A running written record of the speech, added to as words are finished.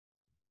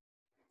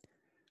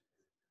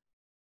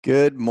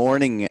Good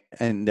morning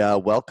and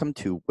welcome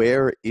to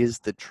Where is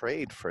the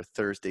Trade for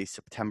Thursday,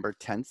 September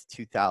 10th,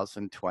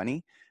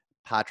 2020.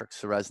 Patrick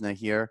Ceresna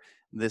here.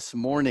 This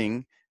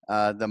morning,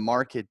 the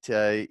market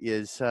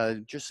is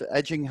just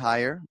edging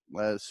higher.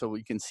 So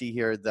we can see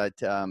here that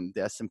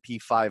the S&P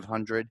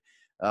 500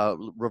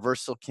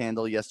 reversal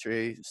candle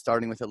yesterday,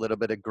 starting with a little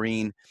bit of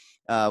green.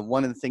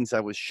 One of the things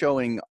I was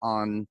showing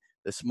on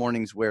this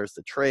morning's Where's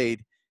the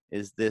Trade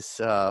is this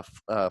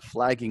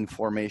flagging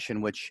formation,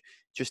 which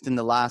just in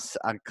the last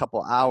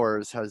couple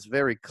hours has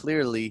very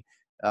clearly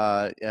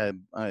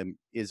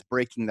is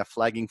breaking the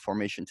flagging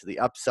formation to the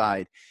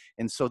upside.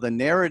 And so the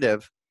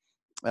narrative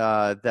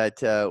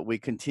that we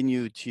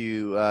continue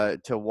to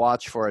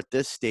watch for at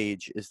this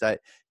stage is that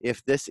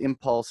if this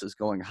impulse is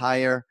going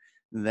higher,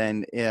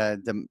 then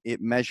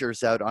it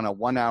measures out on a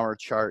 1 hour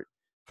chart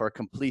for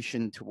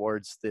completion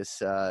towards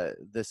this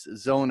this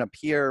zone up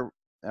here,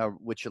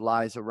 which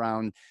lies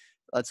around,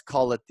 let's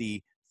call it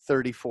the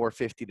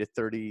 3450 to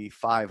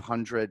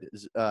 3500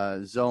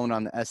 zone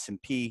on the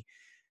S&P,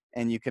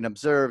 and you can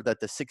observe that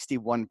the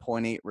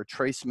 61.8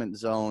 retracement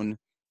zone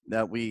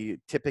that we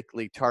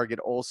typically target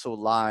also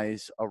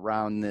lies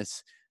around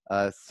this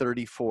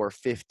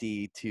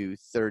 3450 to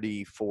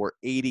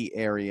 3480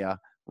 area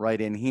right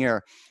in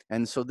here.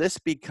 And so this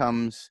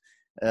becomes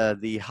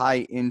the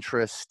high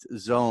interest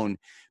zone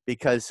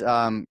because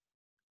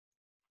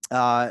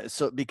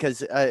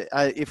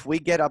if we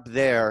get up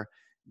there,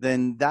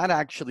 then that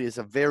actually is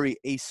a very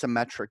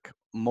asymmetric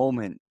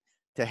moment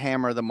to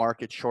hammer the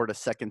market short a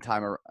second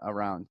time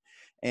around.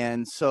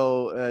 And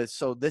so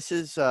this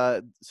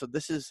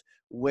is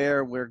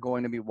where we're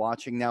going to be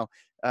watching now.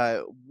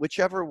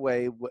 Whichever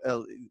way,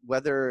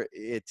 whether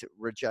it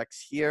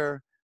rejects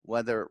here,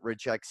 whether it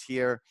rejects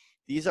here,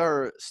 these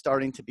are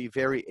starting to be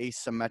very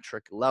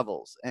asymmetric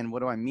levels. And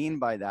what do I mean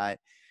by that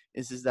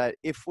is that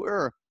if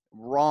we're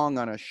wrong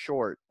on a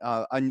short,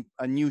 a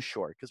new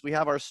short, because we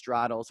have our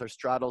straddles. Our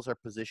straddles are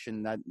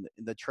positioned that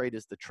the trade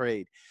is the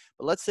trade.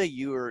 But let's say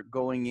you are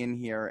going in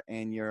here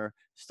and you're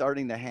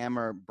starting to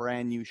hammer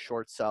brand new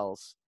short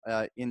sells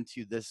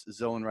into this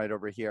zone right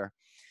over here.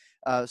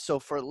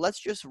 So let's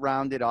just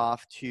round it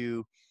off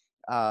to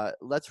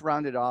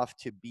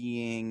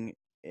being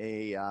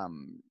a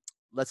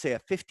let's say a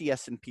 50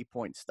 S&P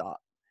point stop.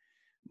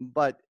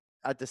 But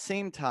at the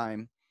same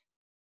time,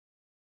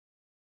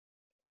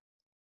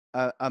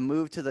 a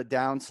move to the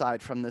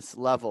downside from this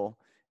level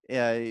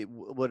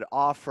would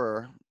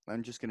offer,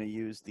 I'm just going to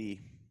use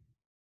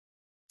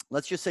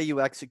let's just say you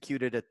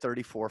executed at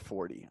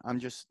 3440.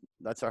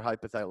 That's our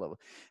hypothetical level.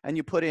 And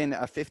you put in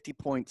a 50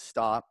 point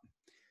stop,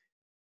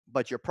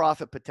 but your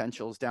profit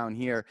potential is down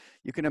here.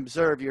 You can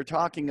observe you're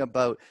talking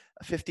about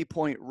a 50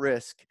 point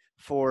risk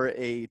for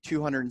a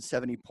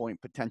 270 point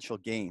potential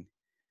gain.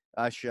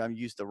 Actually, I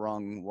used the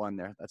wrong one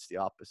there. That's the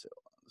opposite.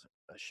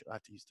 I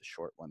have to use the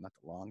short one, not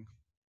the long.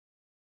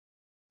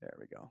 There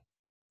we go.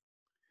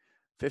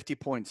 50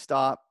 point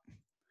stop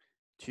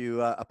to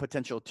a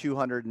potential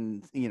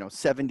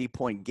 270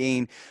 point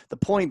gain. The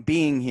point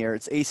being here,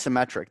 it's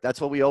asymmetric. That's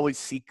what we always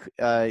seek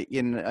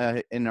in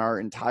our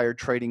entire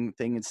trading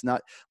thing. It's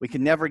not, we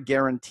can never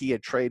guarantee a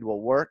trade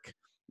will work.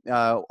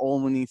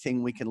 Only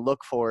thing we can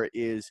look for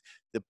is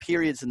the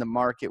periods in the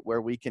market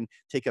where we can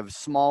take a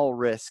small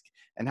risk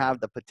and have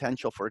the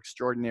potential for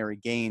extraordinary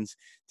gains.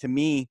 To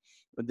me,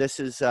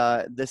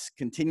 this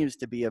continues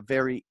to be a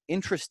very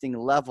interesting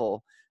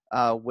level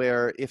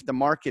where if the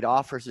market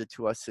offers it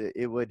to us,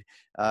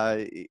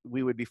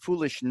 we would be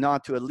foolish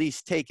not to at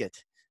least take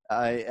it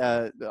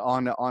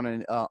on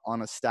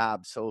a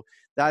stab. So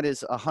that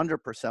is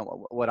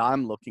 100% what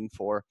I'm looking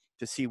for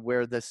to see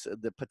where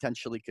the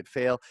potentially could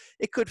fail.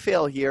 It could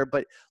fail here,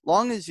 but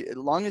long as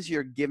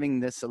you're giving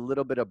this a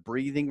little bit of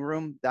breathing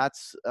room,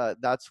 that's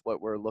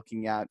what we're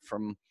looking at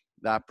from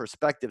that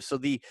perspective. So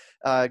the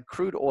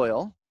crude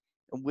oil,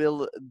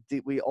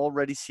 we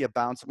already see a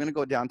bounce. I'm going to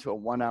go down to a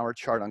 1 hour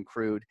chart on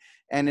crude,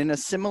 and in a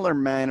similar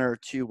manner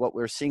to what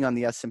we're seeing on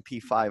the S&P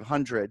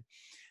 500,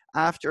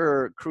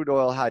 after crude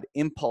oil had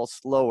impulse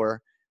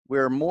lower,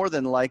 we're more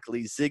than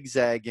likely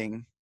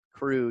zigzagging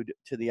crude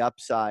to the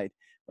upside,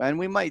 and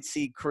we might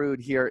see crude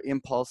here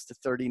impulse to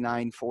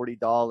 $39,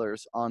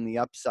 $40 on the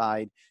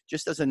upside,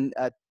 just as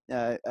a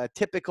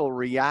typical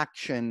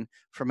reaction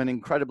from an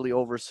incredibly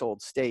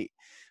oversold state.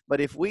 But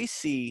if we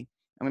see,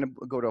 I'm going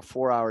to go to a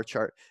 4 hour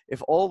chart.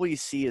 If all we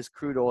see is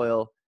crude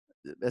oil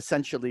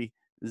essentially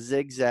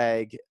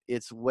zigzag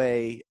its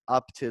way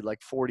up to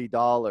like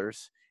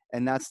 $40,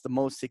 and that's the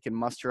most it can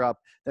muster up,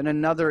 then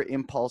another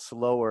impulse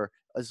lower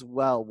as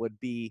well would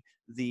be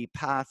the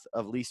path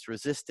of least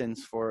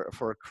resistance for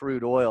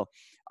crude oil.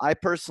 I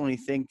personally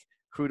think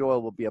crude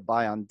oil will be a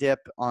buy on dip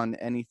on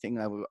anything.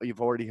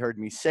 You've already heard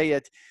me say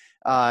it.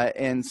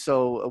 And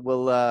so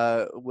we'll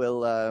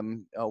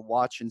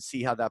watch and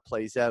see how that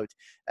plays out.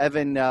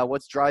 Evan,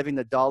 what's driving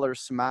the dollar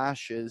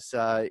smash is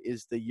the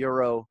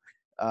euro,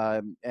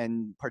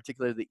 and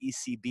particularly the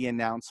ECB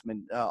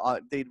announcement.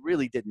 They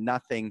really did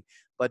nothing,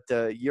 but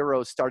the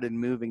euro started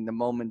moving the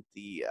moment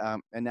the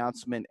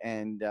announcement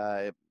and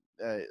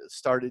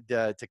started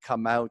to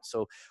come out.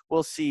 So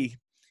we'll see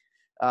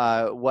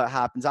what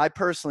happens. I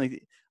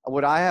personally,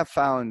 what I have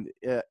found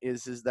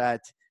is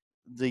that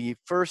the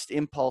first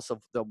impulse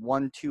of the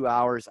 1-2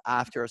 hours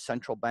after a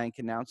central bank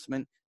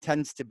announcement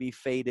tends to be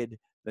faded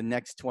the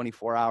next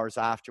 24 hours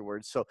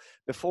afterwards. So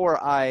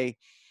before I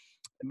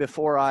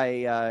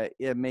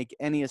make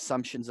any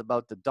assumptions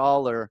about the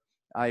dollar,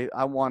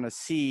 I want to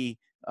see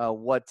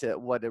what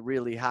it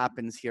really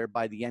happens here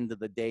by the end of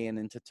the day and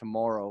into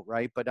tomorrow,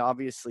 right? But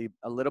obviously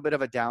a little bit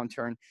of a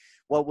downturn.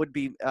 What would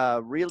be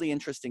really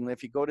interesting,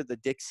 if you go to the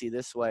Dixie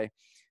this way,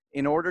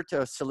 in order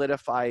to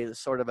solidify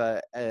sort of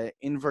a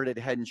inverted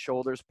head and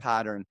shoulders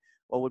pattern,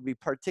 what would be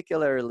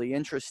particularly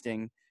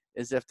interesting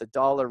is if the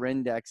dollar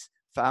index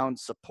found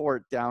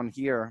support down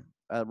here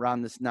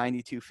around this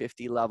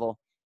 92.50 level.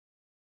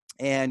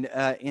 And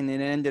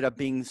it ended up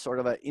being sort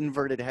of an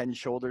inverted head and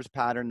shoulders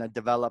pattern that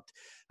developed.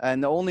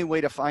 And the only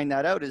way to find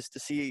that out is to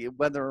see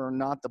whether or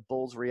not the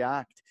bulls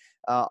react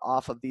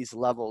off of these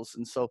levels.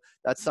 And so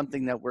that's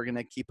something that we're going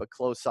to keep a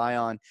close eye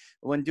on.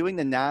 When doing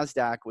the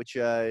NASDAQ, which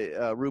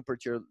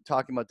Rupert, you're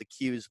talking about the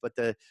Qs, but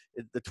the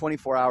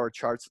 24-hour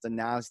charts of the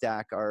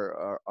NASDAQ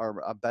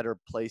are a better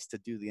place to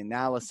do the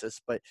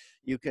analysis. But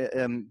you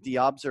can, the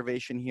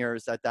observation here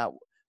is that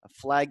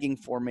flagging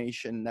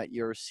formation that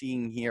you're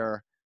seeing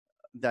here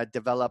that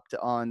developed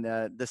on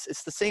this,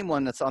 it's the same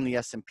one that's on the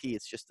S&P.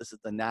 It's just this is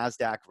the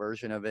NASDAQ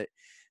version of it.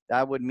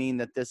 That would mean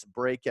that this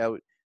breakout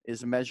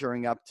is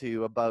measuring up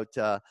to about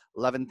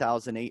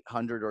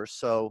 11,800 or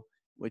so,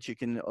 which you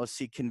can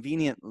see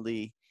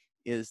conveniently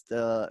is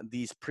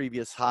these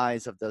previous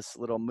highs of this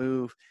little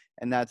move.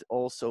 And that's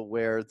also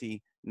where the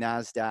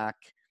NASDAQ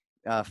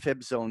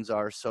fib zones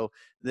are. So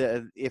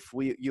if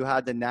you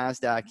had the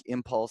NASDAQ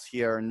impulse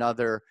here,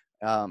 another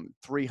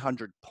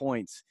 300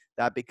 points,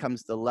 that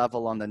becomes the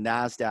level on the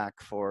NASDAQ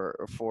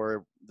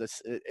for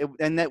this,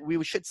 and that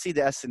we should see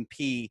the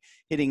S&P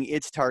hitting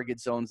its target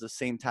zones the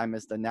same time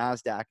as the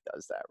NASDAQ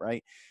does that,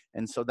 right?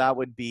 And so that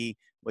would be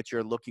what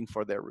you're looking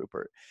for there,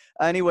 Rupert.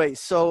 Anyway,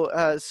 so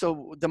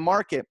the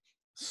market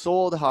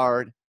sold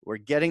hard. We're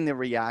getting the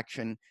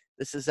reaction.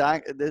 This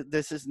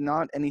is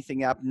not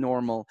anything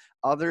abnormal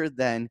other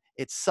than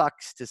it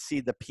sucks to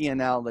see the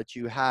P&L that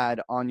you had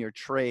on your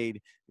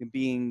trade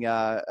being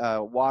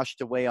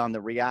washed away on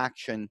the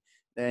reaction.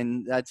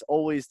 And that's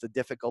always the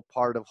difficult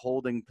part of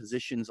holding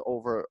positions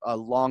over a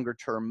longer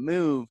term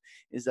move,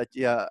 is that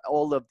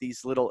all of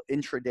these little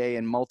intraday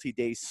and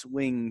multi-day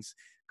swings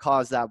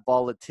cause that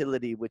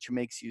volatility, which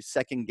makes you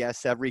second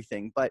guess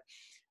everything. But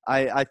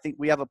I think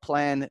we have a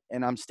plan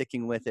and I'm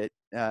sticking with it.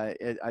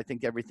 I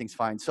think everything's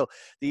fine. So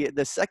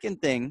the second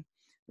thing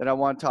that I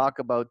want to talk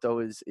about though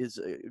is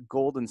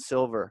gold and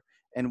silver.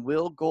 And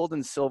will gold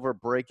and silver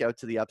break out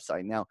to the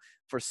upside? Now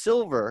for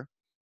silver,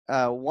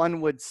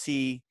 one would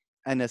see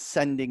an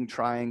ascending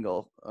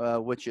triangle,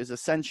 which is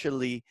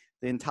essentially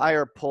the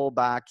entire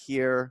pullback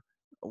here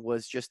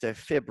was just a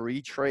fib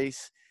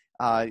retrace.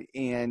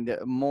 And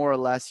more or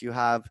less you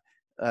have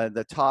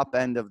the top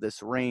end of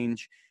this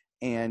range.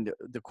 And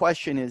the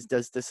question is,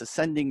 does this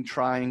ascending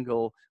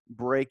triangle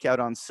break out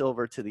on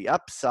silver to the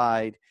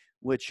upside,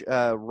 which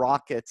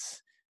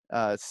rockets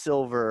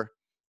silver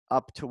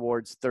up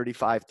towards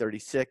 35,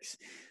 36?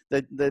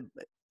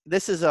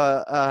 This is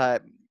a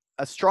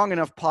strong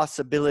enough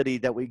possibility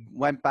that we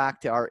went back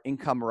to our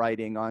income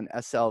writing on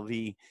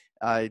SLV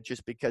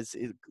just because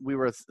we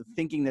were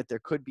thinking that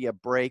there could be a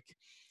break.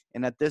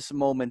 And at this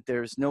moment,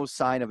 there's no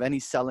sign of any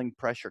selling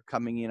pressure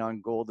coming in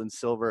on gold and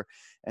silver.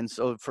 And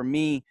so for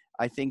me,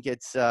 I think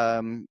it's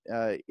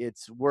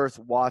worth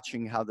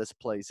watching how this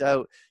plays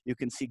out. You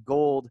can see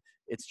gold,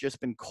 it's just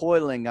been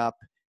coiling up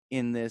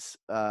in this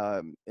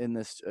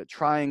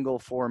triangle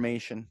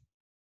formation.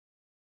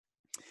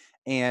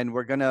 And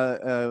we're going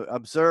to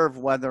observe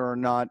whether or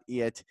not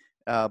it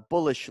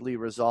bullishly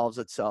resolves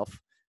itself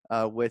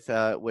with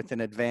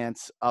an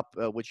advance up,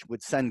 which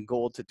would send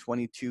gold to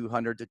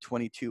 2,200 to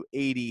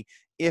 2,280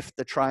 if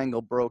the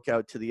triangle broke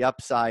out to the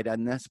upside,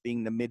 and this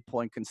being the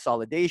midpoint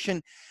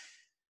consolidation.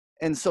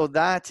 And so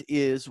that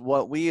is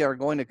what we are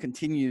going to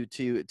continue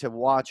to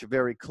watch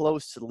very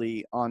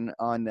closely on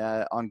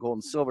gold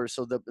and silver.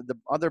 So the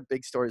other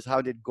big story is,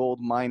 how did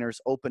gold miners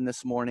open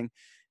this morning?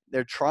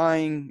 They're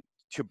trying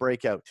to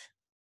break out.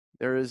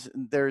 There's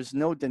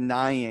no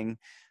denying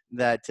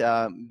that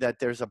that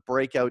there's a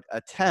breakout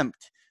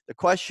attempt. The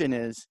question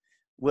is,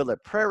 will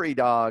it prairie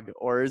dog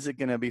or is it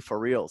going to be for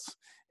reals?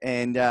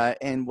 And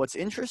what's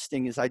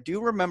interesting is I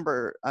do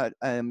remember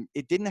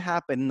it didn't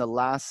happen in the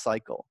last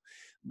cycle,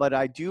 but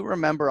I do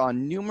remember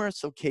on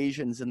numerous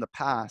occasions in the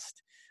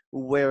past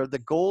where the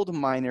gold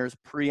miners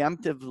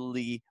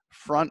preemptively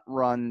front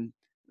run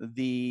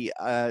the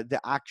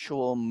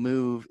actual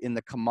move in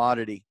the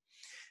commodity.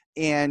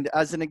 And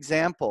as an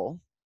example,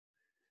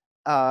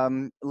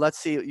 let's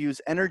see,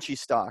 use energy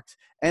stocks.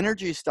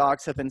 Energy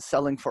stocks have been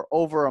selling for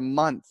over a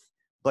month,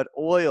 but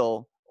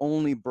oil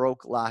only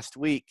broke last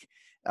week.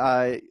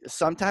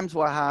 Sometimes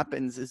what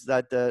happens is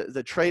that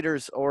the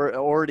traders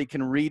already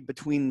can read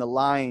between the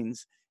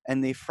lines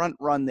and they front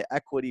run the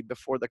equity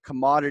before the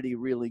commodity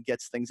really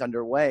gets things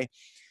underway.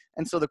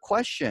 And so the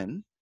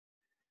question,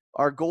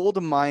 are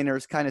gold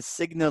miners kind of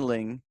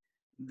signaling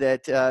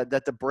that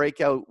that the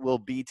breakout will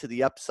be to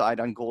the upside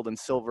on gold and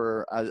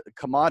silver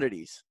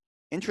commodities?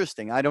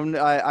 Interesting. I don't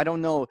know. I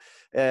don't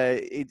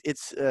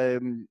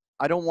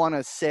want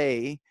to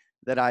say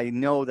that I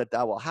know that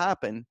that will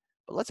happen,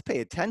 but let's pay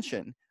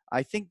attention.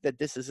 I think that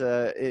this is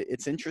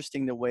it's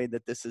interesting the way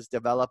that this is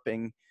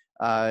developing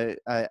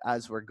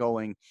as we're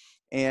going.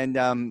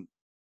 And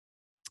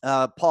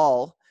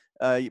Paul,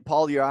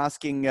 you're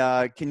asking,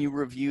 can you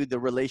review the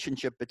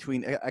relationship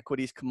between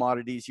equities,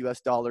 commodities, US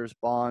dollars,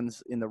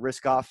 bonds in the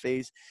risk-off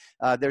phase?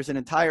 There's an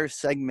entire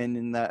segment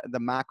in the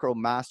Macro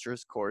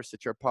Masters course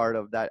that you're part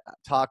of that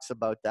talks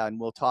about that, and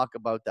we'll talk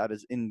about that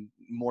as in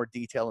more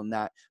detail in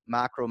that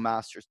Macro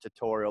Masters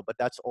tutorial, but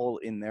that's all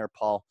in there,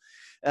 Paul.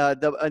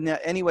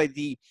 Anyway,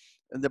 the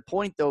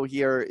point though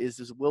here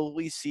is will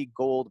we see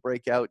gold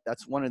break out?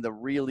 That's one of the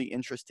really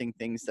interesting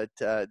things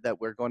that that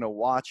we're going to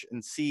watch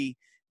and see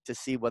to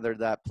see whether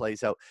that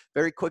plays out.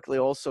 Very quickly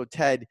also,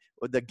 Ted,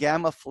 the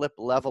gamma flip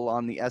level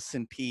on the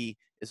S&P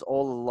is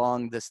all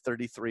along this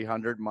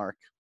 3,300 mark.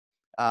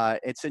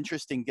 It's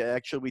interesting.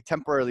 Actually, we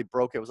temporarily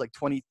broke it. It was like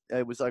 20.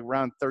 It was like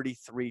around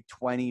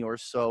 33.20 or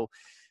so.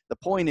 The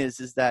point is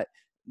that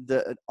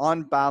the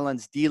on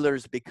balance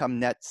dealers become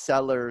net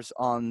sellers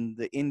on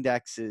the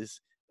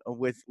indexes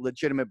with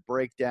legitimate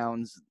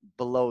breakdowns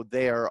below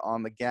there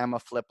on the gamma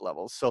flip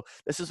levels. So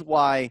this is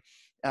why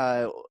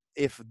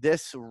if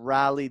this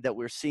rally that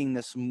we're seeing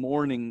this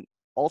morning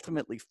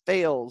ultimately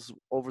fails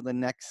over the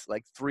next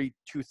like 3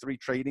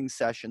 trading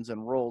sessions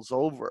and rolls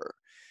over,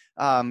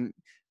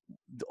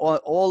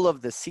 all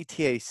of the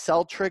CTA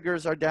sell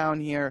triggers are down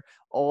here.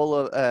 All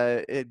of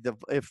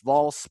if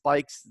vol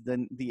spikes,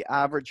 then the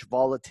average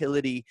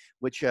volatility,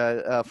 which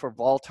for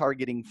vol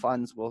targeting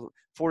funds will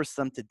force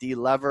them to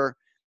delever.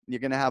 You're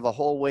going to have a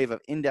whole wave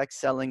of index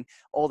selling.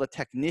 All the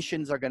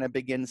technicians are going to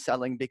begin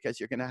selling because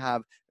you're going to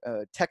have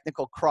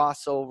technical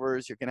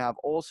crossovers. You're going to have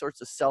all sorts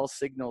of sell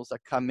signals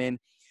that come in.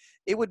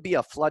 It would be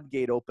a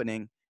floodgate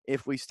opening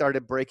if we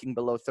started breaking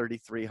below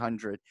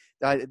 3,300.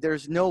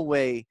 There's no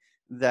way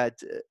that,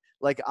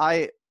 like,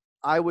 I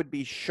would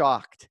be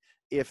shocked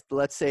if,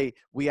 let's say,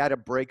 we had a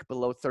break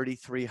below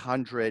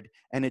 3,300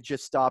 and it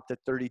just stopped at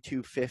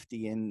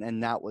 3,250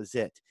 and that was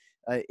it.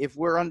 If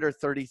we're under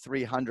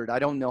 3,300, I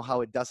don't know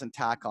how it doesn't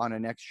tack on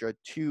an extra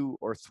 200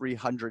 or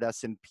 300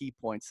 S&P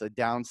points. The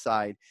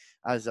downside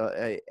as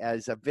a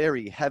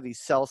very heavy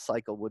sell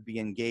cycle would be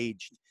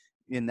engaged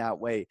in that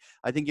way.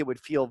 I think it would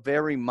feel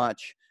very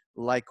much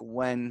like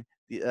when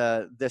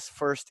this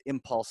first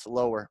impulse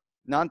lower,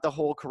 not the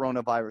whole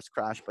coronavirus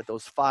crash, but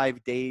those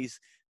 5 days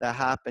that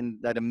happened,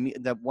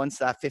 that once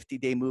that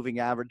 50-day moving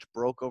average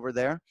broke over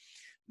there,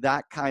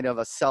 that kind of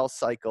a sell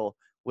cycle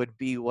would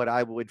be what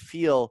I would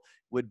feel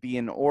would be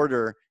in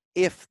order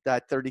if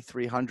that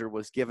 3,300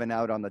 was given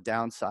out on the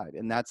downside.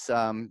 And that's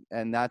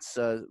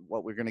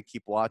what we're going to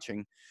keep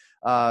watching.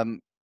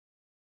 And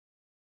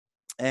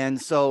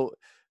so,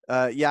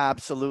 yeah,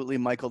 absolutely,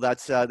 Michael.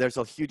 That's there's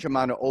a huge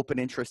amount of open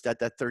interest at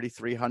that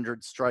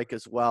 3,300 strike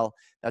as well.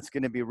 That's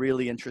going to be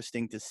really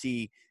interesting to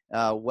see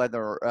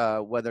whether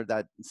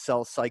that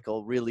sell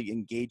cycle really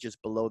engages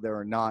below there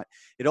or not.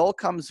 It all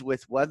comes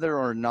with whether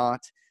or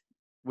not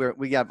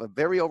we have a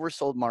very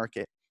oversold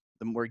market.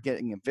 Then we're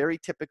getting a very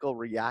typical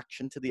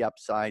reaction to the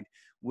upside.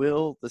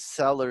 Will the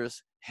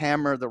sellers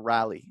hammer the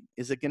rally?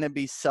 Is it going to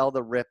be sell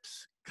the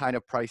rips kind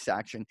of price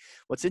action?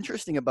 What's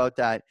interesting about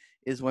that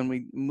is when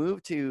we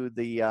move to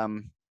the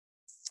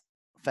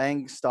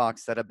FANG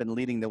stocks that have been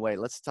leading the way,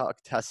 let's talk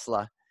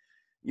Tesla.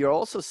 You're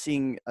also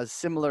seeing a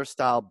similar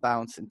style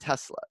bounce in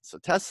Tesla. So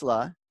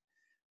Tesla,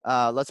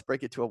 let's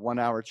break it to a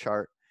 1-hour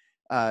chart.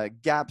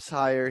 Gaps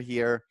higher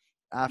here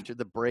after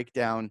the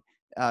breakdown.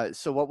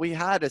 So what we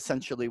had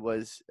essentially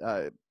was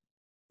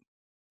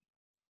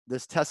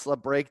this Tesla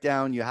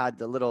breakdown. You had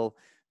the little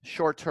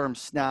short-term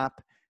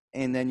snap,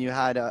 and then you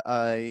had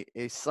a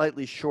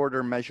slightly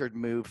shorter measured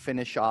move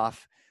finish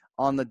off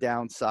on the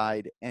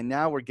downside, and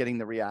now we're getting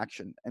the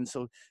reaction. And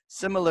so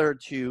similar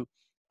to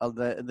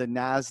the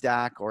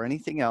NASDAQ or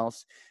anything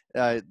else,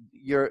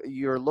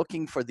 you're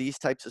looking for these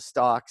types of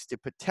stocks to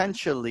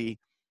potentially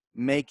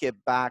make it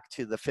back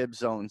to the fib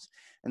zones.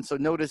 And so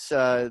notice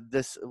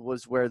this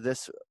was where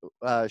this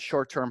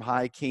short-term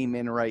high came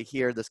in right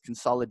here, this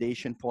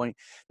consolidation point,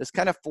 this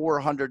kind of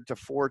 400 to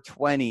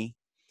 420.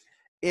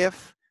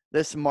 If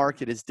this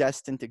market is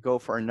destined to go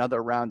for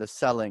another round of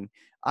selling,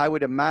 I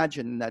would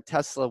imagine that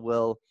Tesla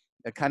will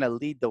kind of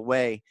lead the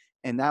way,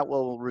 and that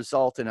will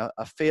result in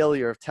a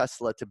failure of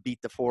Tesla to beat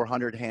the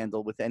 400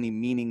 handle with any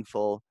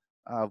meaningful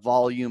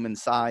volume and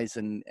size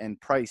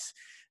and price.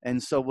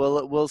 And so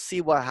we'll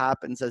see what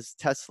happens as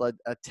Tesla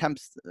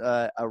attempts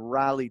a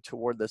rally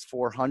toward this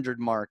 400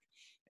 mark.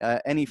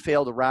 Any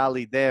failed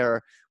rally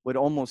there would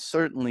almost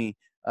certainly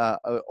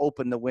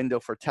open the window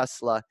for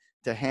Tesla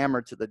to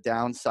hammer to the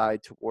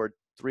downside toward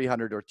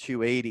 300 or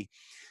 280.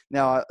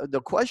 Now,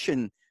 the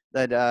question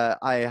that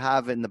I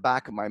have in the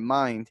back of my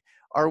mind,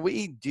 are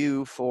we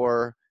due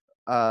for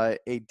a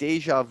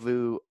deja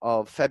vu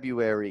of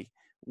February,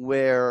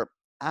 where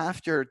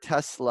after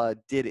Tesla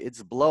did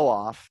its blow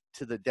off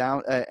to the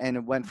down, and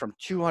it went from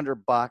 $200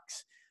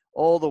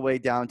 all the way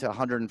down to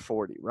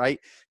 140, right?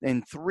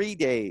 In 3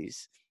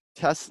 days,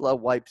 Tesla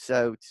wipes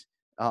out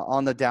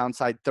on the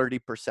downside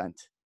 30%,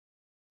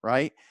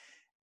 right?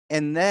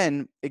 And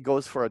then it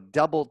goes for a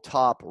double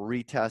top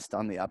retest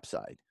on the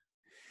upside.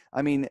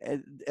 I mean,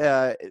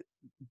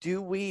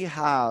 do we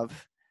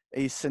have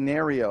a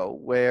scenario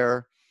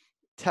where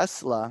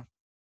Tesla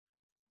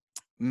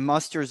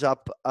musters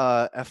up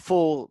a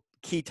full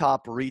key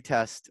top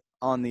retest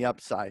on the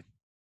upside?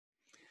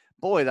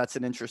 Boy, that's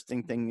an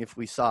interesting thing if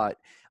we saw it.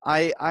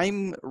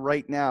 I'm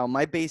right now,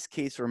 my base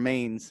case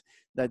remains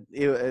that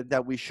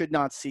that we should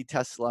not see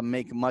Tesla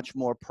make much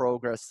more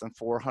progress than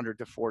 400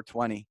 to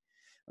 420.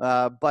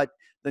 But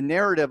the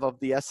narrative of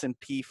the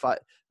S&P,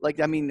 like,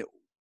 I mean,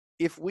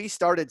 if we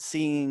started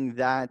seeing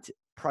that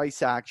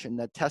price action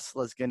that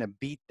Tesla's going to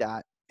beat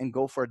that and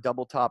go for a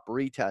double top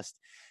retest,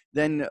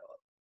 then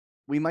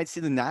we might see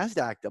the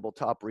NASDAQ double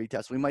top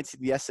retest. We might see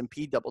the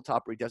S&P double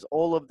top retest.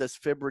 All of this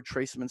fib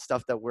retracement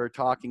stuff that we're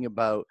talking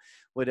about,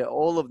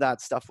 all of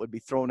that stuff would be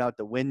thrown out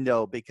the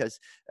window, because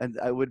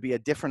it would be a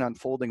different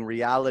unfolding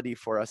reality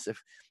for us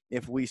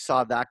if we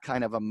saw that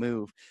kind of a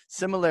move.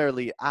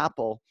 Similarly,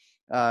 Apple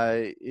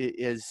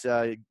is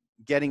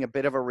getting a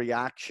bit of a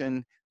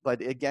reaction, but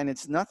again,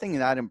 it's nothing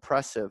that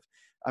impressive.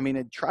 I mean,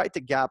 it tried to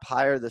gap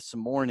higher this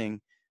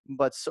morning,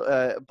 but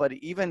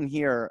even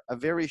here, a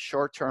very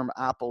short-term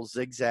Apple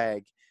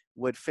zigzag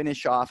would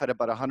finish off at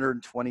about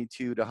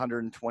 122 to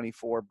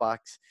 124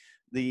 bucks.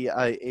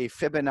 A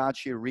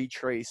Fibonacci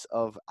retrace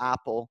of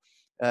Apple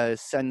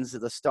sends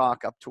the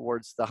stock up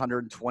towards the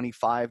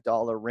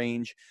 $125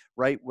 range,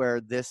 right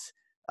where this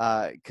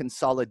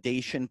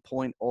consolidation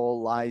point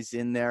all lies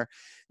in there.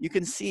 You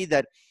can see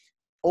that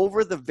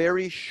over the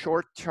very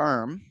short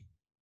term,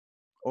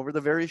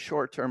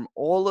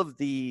 all of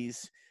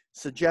these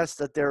suggest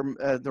that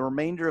the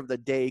remainder of the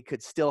day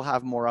could still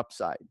have more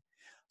upside.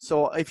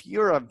 So if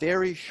you're a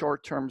very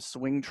short-term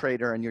swing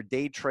trader and you're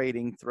day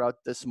trading throughout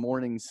this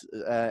morning's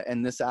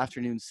and this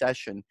afternoon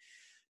session,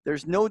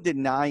 there's no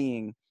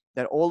denying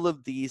that all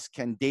of these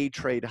can day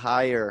trade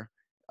higher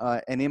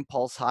and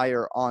impulse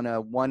higher on a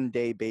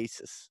one-day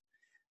basis.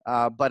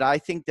 But I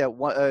think that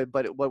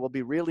what will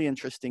be really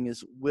interesting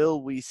is,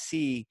 will we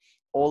see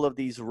all of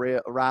these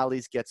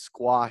rallies get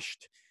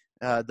squashed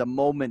the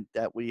moment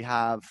that we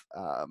have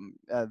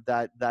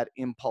that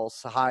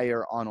impulse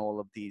higher on all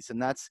of these?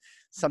 And that's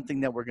something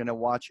that we're going to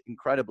watch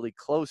incredibly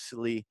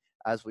closely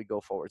as we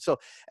go forward. So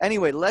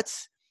anyway,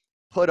 let's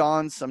put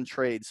on some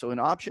trades. So in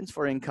options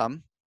for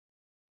income,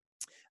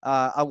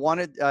 I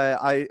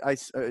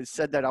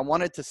said that I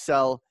wanted to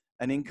sell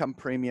an income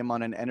premium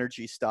on an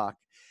energy stock.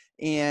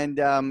 And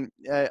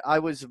I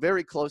was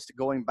very close to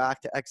going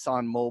back to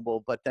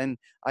ExxonMobil, but then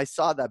I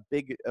saw that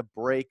big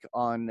break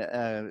on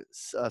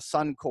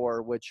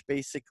Suncor, which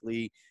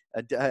basically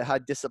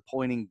had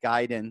disappointing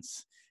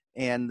guidance.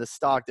 And the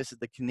stock, this is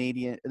the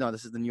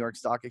New York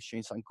Stock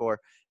Exchange, Suncor,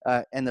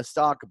 and the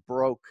stock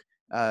broke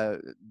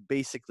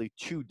basically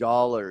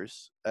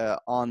 $2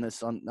 on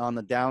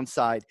the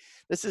downside.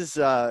 This is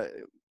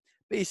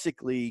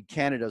basically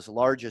Canada's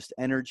largest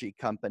energy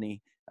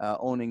company,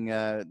 owning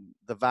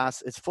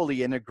it's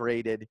fully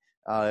integrated.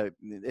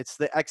 It's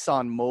the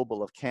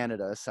ExxonMobil of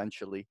Canada,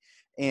 essentially.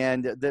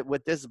 And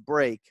with this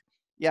break,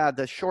 yeah,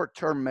 the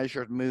short-term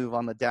measured move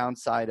on the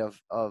downside of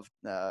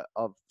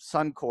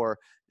Suncor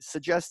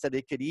suggests that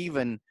it could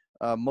even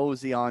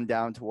mosey on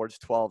down towards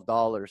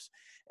 $12.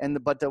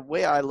 But the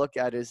way I look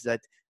at it is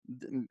that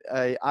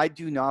I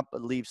do not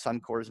believe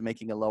Suncor is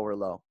making a lower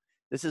low.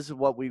 This is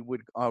what we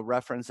would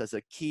reference as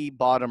a key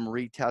bottom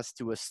retest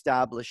to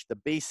establish the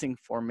basing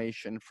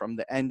formation from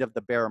the end of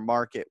the bear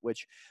market,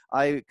 which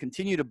I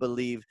continue to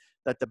believe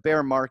that the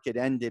bear market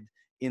ended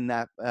in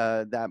that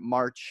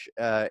March,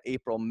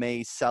 April,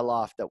 May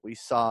sell-off that we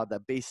saw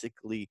that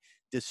basically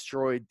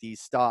destroyed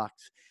these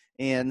stocks.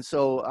 And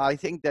so I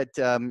think that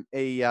the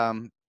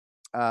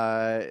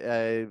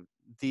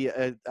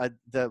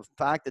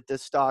fact that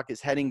this stock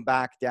is heading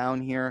back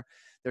down here,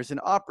 there's an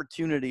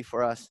opportunity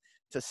for us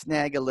to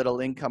snag a little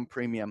income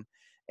premium.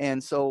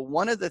 And so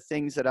one of the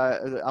things that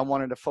I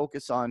wanted to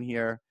focus on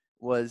here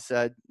was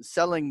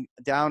selling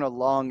down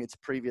along its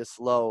previous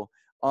low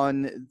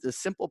on the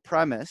simple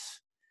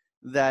premise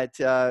that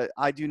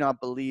I do not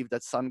believe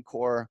that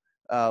Suncor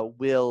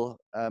will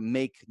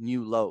make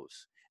new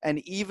lows. And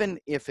even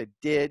if it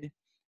did,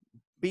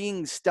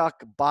 being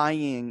stuck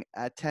buying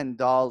at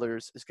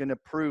 $10 is going to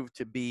prove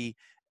to be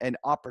an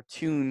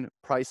opportune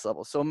price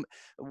level. So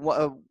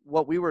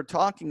what we were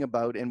talking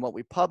about and what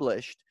we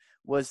published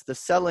was the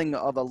selling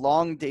of a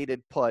long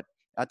dated put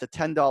at the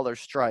 $10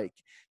 strike.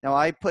 Now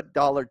I put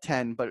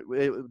 $1.10, but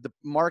the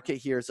market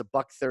here is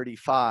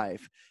 $1.35.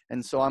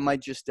 And so I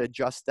might just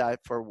adjust that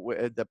for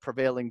the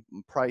prevailing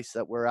price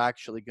that we're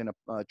actually going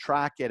to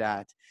track it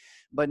at.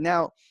 But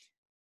now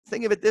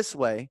think of it this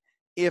way.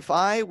 If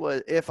I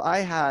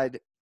had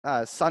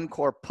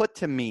Suncor put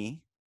to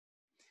me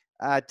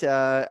at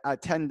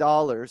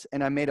 $10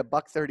 and I made a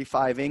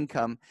 $1.35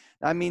 income,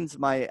 that means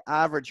my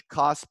average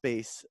cost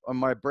base or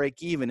my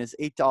break even is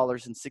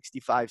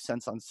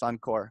 $8.65 on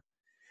Suncor.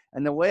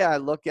 And the way I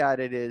look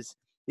at it is,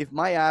 if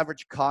my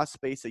average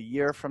cost base a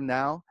year from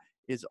now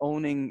is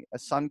owning a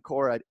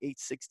Suncor at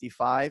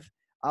 $8.65,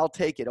 I'll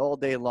take it all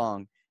day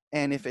long.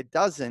 And if it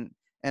doesn't,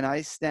 and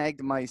I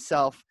snagged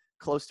myself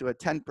close to a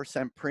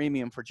 10%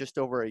 premium for just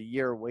over a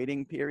year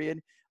waiting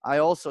period, I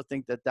also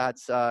think that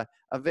that's a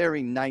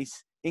very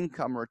nice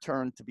income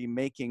return to be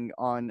making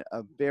on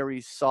a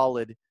very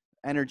solid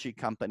energy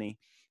company.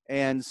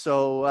 And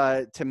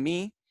so to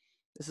me,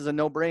 this is a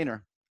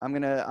no-brainer.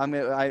 I'm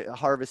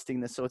harvesting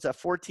this. So it's at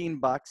 14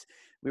 bucks.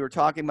 We were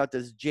talking about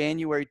this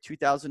January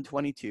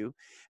 2022.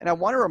 And I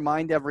want to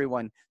remind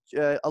everyone,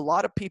 a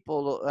lot of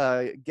people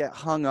get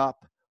hung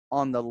up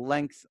on the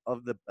length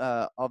of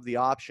the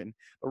option.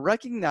 But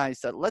recognize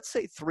that, let's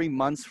say 3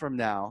 months from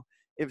now,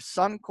 if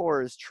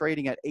Suncor is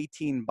trading at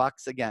 18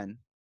 bucks again,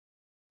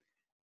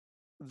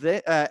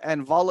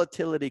 and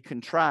volatility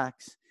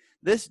contracts,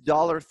 this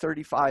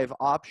 $1.35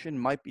 option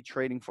might be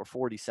trading for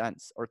 40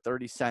 cents or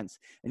 30 cents,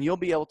 and you'll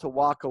be able to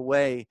walk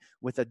away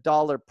with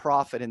 $1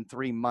 profit in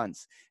 3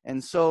 months.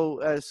 And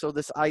so, so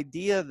this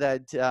idea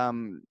that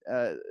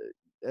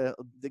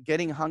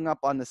getting hung up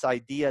on this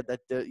idea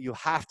that you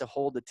have to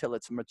hold it till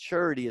its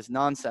maturity is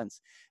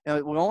nonsense. You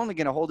know, we're only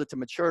going to hold it to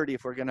maturity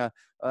if we're going to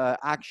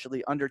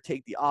actually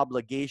undertake the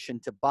obligation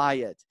to buy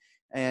it.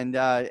 And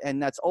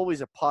that's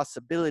always a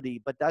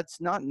possibility, but that's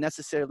not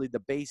necessarily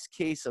the base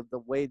case of the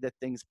way that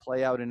things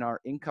play out in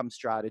our income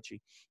strategy.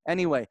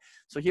 Anyway,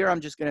 so here I'm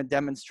just going to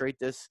demonstrate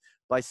this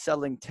by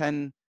selling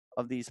 10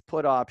 of these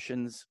put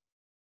options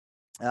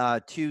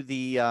to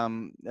the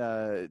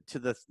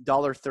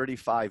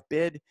 $1.35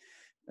 bid,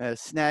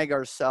 snag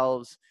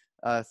ourselves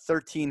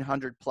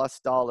 $1,300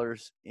 plus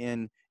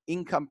in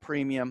income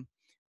premium,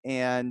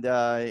 and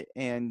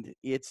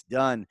it's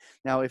done.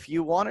 Now, if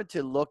you wanted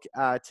to look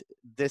at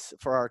this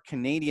for our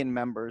Canadian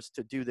members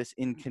to do this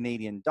in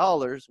Canadian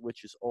dollars,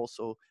 which is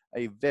also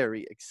a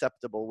very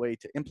acceptable way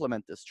to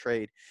implement this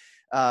trade,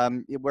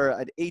 we're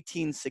at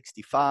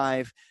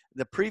 1865.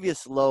 The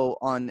previous low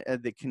on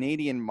the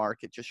Canadian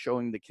market, just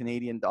showing the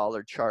Canadian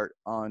dollar chart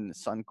on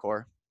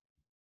Suncor,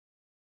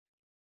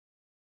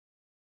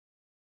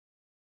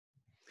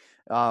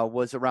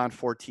 was around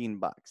 14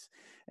 bucks.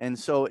 And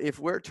so if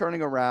we're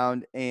turning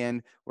around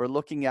and we're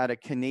looking at a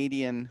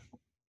Canadian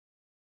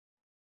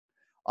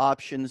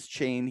options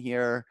chain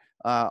here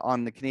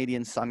on the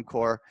Canadian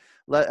Suncor,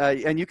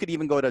 and you could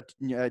even go to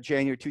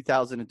January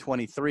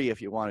 2023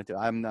 if you wanted to.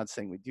 I'm not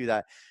saying we do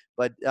that,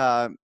 but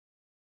a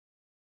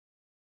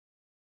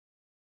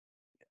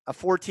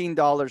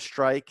 $14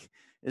 strike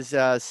is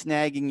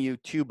snagging you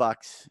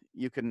 $2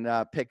 you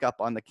can pick up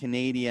on the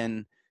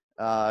Canadian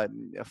a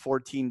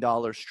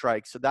 $14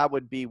 strike. So that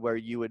would be where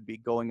you would be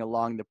going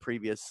along the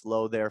previous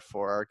low there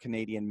for our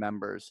Canadian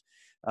members.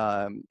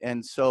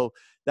 And so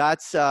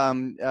that's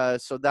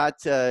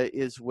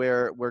is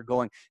where we're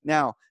going.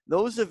 Now,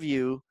 those of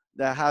you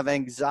that have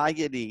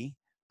anxiety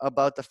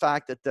about the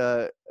fact that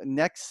the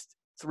next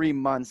 3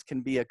 months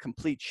can be a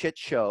complete shit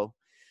show,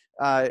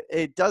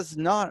 it does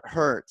not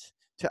hurt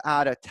to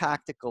add a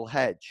tactical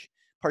hedge,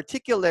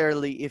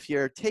 particularly if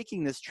you're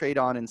taking this trade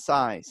on in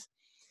size.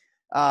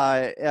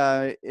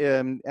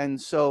 And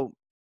so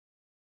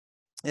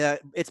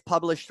it's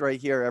published right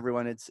here,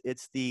 everyone.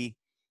 It's the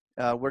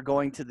we're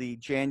going to the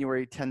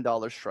January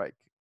 $10 strike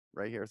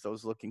right here.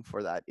 Those looking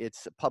for that,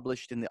 it's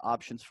published in the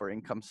options for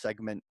income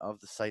segment of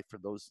the site for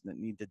those that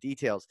need the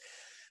details.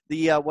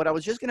 The what I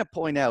was just going to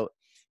point out,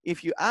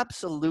 if you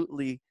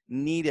absolutely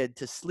needed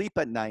to sleep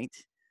at night,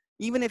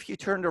 even if you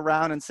turned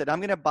around and said,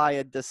 I'm going to buy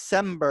a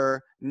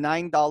December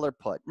 $9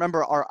 put.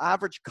 Remember, our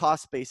average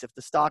cost base, if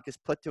the stock is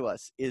put to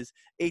us, is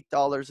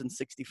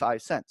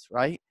 $8.65,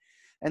 right?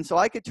 And so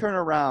I could turn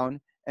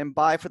around and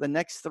buy for the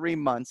next 3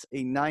 months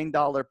a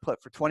 $9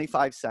 put for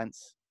 25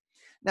 cents.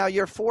 Now,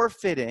 you're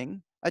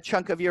forfeiting a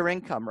chunk of your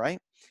income, right?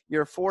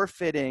 You're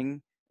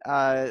forfeiting,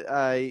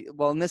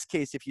 well, in this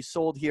case, if you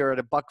sold here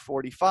at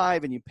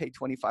 $1.45 and you paid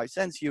 25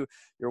 cents, you're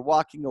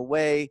walking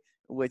away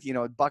with, you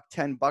know,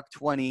 $1.10,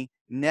 $1.20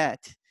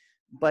 net.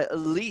 But at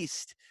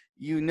least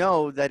you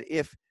know that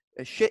if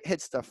shit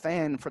hits the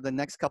fan for the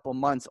next couple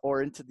months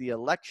or into the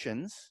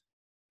elections,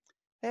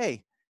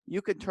 hey,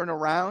 you could turn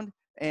around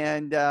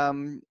and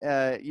know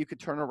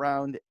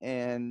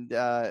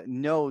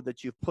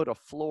that you've put a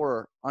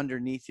floor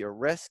underneath your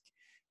risk,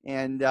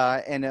 and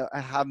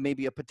have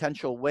maybe a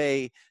potential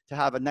way to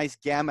have a nice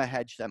gamma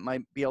hedge that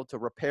might be able to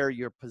repair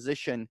your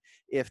position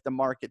if the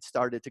market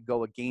started to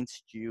go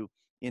against you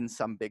in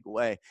some big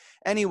way.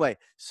 Anyway,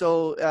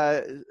 so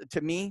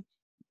to me,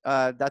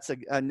 that's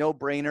a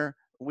no-brainer.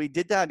 We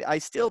did that. I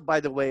still, by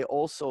the way,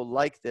 also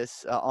like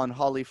this on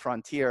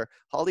HollyFrontier.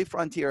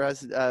 HollyFrontier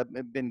has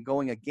been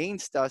going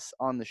against us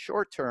on the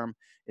short term.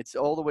 It's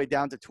all the way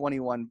down to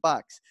 21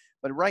 bucks.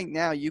 But right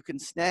now, you can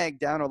snag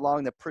down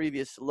along the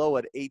previous low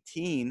at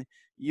 18.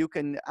 You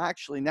can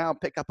actually now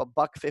pick up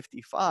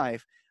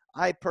 $1.55.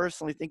 I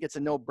personally think it's a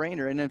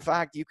no-brainer. And in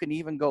fact, you can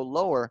even go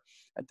lower.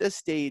 At this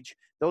stage,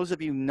 those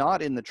of you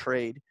not in the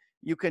trade,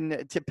 you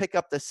can, to pick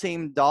up the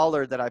same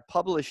dollar that I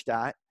published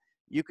at,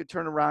 you could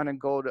turn around and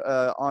go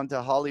to, onto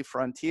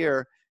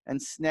HollyFrontier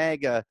and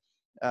snag a,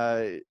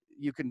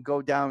 you can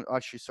go down,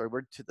 actually, sorry,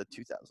 we're to the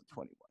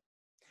 2021.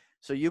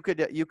 So you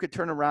could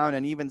turn around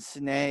and even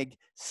snag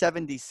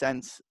 70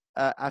 cents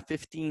at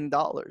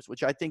 $15,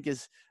 which I think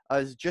is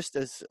just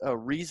as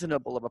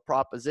reasonable of a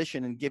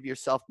proposition, and give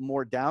yourself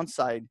more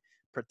downside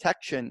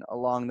protection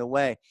along the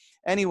way.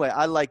 Anyway,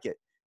 I like it.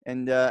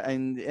 And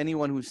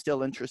anyone who's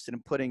still interested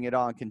in putting it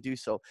on can do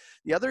so.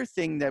 The other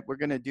thing that we're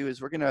going to do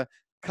is we're going to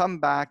come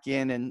back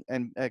in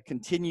and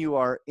continue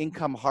our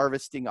income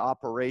harvesting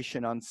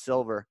operation on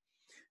silver.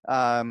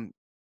 And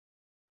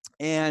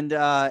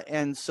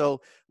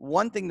so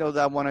one thing though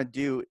that I want to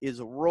do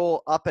is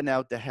roll up and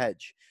out the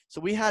hedge.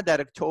 So we had that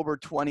October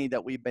 20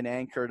 that we've been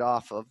anchored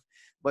off of,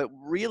 but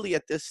really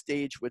at this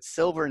stage with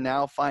silver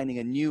now finding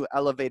a new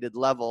elevated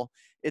level,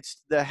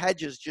 the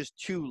hedge is just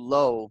too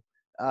low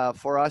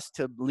for us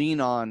to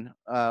lean on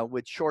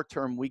with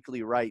short-term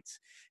weekly rights.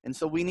 And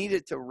so we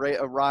needed to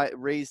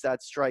raise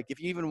that strike.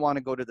 If you even want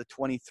to go to the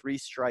 23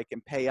 strike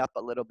and pay up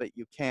a little bit,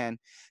 you can.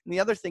 And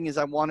the other thing is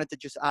I wanted to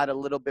just add a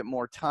little bit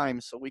more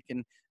time so we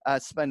can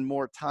spend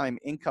more time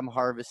income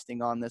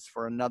harvesting on this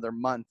for another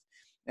month.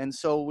 And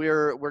so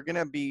we're going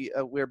to be,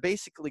 we're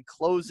basically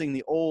closing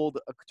the old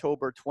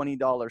October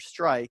 $20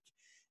 strike.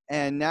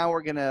 And now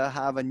we're going to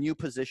have a new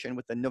position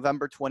with the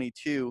November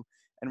 22,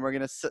 and we're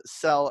going to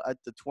sell at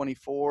the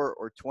 24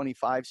 or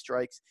 25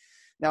 strikes.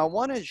 Now, I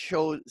want to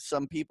show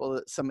some people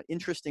some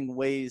interesting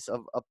ways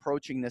of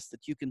approaching this,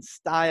 that you can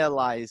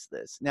stylize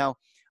this. Now,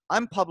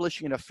 I'm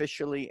publishing it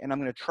officially, and I'm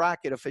going to track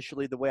it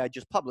officially the way I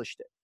just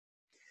published it.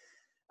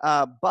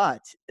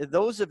 But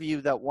those of you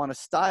that want to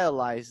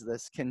stylize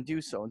this can do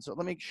so. And so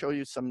let me show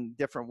you some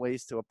different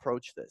ways to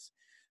approach this.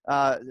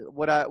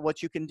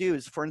 What you can do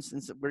is, for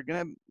instance,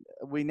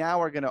 we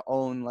now are going to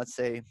own, let's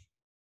say,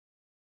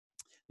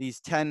 these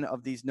 10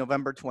 of these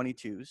November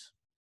 22s.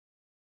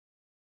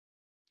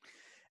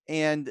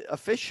 And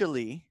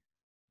officially,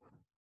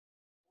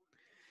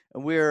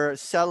 we're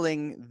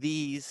selling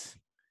these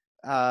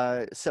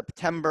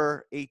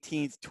September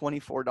 18th,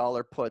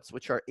 $24 puts,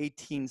 which are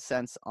 18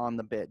 cents on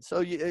the bid.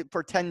 So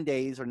for 10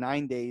 days or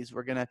 9 days,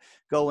 we're going to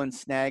go and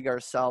snag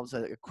ourselves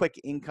a quick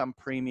income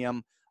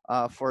premium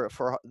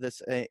for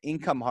this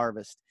income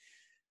harvest.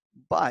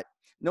 But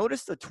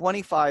notice the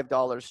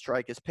 $25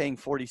 strike is paying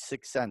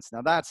 46 cents.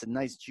 Now that's a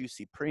nice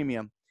juicy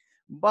premium,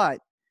 but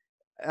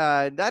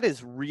that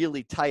is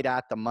really tight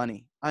at the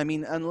money. I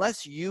mean,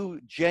 unless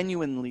you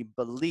genuinely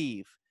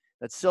believe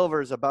that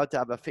silver is about to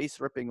have a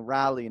face-ripping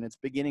rally and it's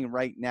beginning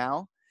right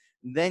now,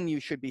 then you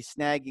should be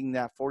snagging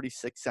that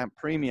 46-cent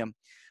premium.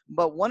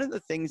 But one of the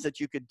things that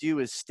you could do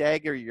is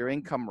stagger your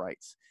income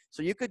rights.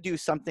 So you could do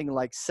something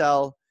like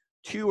sell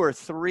 2 or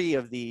 3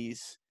 of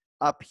these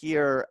up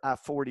here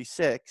at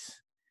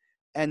 46,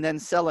 and then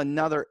sell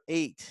another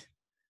 8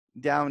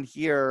 down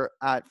here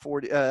at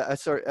 40,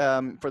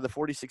 for the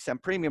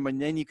 46-cent premium,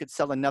 and then you could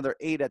sell another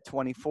 8 at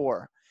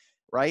 24,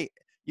 right?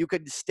 You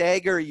could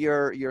stagger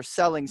your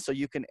selling so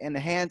you can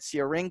enhance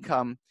your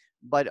income,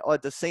 but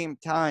at the same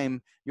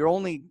time, you're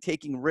only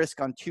taking risk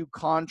on 2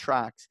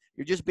 contracts.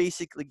 You're just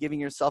basically giving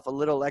yourself a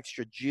little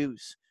extra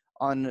juice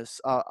on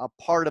this, a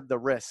part of the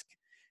risk.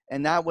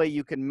 And that way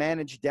you can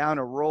manage down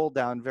a roll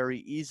down very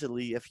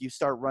easily if you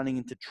start running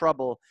into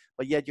trouble,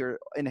 but yet you're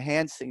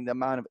enhancing the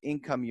amount of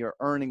income you're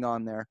earning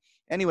on there.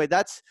 Anyway,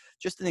 that's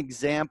just an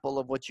example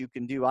of what you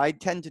can do. I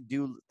tend to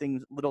do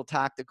things, little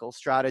tactical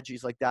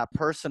strategies like that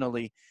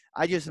personally.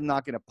 I just am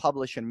not going to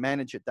publish and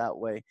manage it that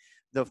way.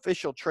 The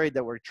official trade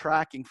that we're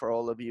tracking for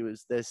all of you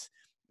is this.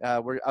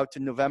 We're out to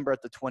November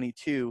at the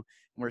 22.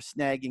 And we're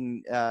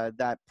snagging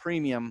that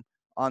premium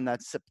on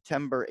that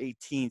September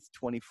 18th,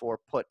 24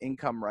 put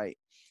income right.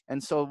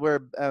 And so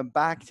we're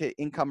back to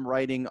income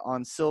writing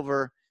on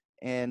silver,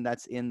 and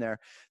that's in there.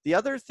 The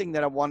other thing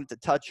that I wanted to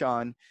touch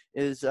on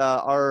is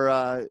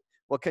our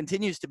what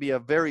continues to be a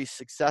very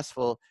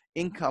successful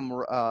income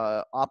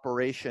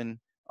operation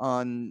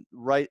on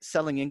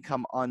selling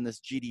income on this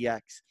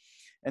GDX.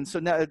 And so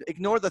now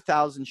ignore the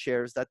 1,000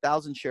 shares. That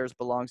 1,000 shares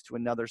belongs to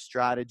another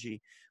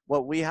strategy.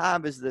 What we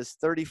have is this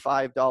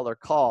 $35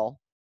 call,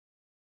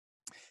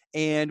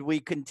 and we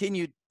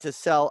continue to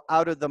sell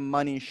out of the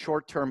money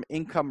short-term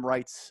income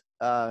rights.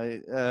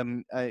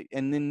 And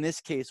in this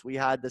case, we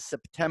had the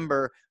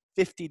September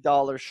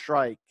 $50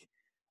 strike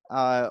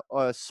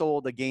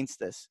sold against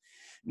this.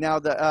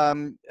 Now,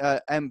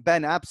 and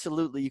Ben,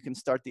 absolutely, you can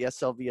start the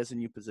SLV as a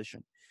new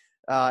position.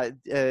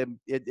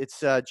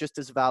 It's just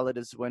as valid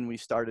as when we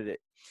started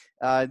it.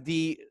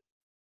 The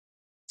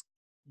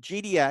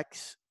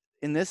GDX,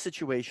 in this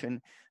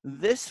situation,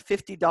 this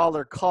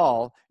 $50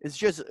 call is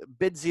just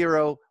bid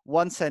 0,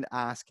 1 cent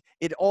ask.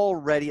 It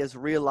already has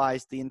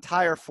realized the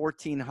entire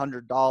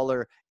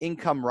 $1,400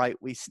 income right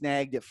we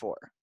snagged it for,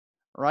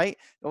 right?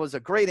 It was a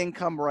great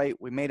income right.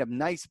 We made a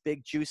nice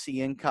big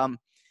juicy income,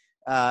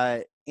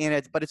 but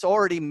it's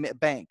already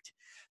banked.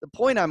 The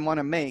point I want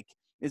to make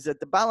is that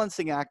the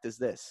balancing act is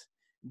this.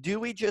 Do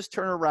we just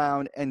turn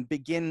around and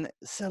begin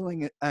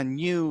selling a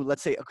new,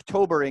 let's say,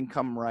 October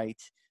income right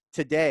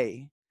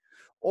today?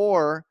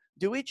 Or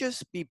do we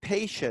just be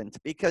patient?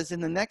 Because in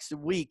the next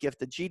week, if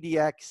the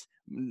GDX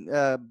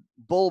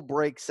bull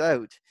breaks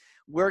out,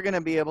 we're going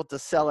to be able to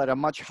sell at a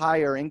much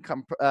higher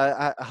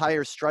a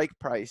higher strike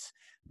price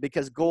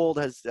because gold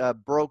has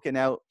broken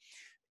out.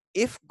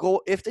 If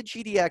the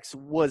GDX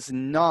was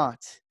not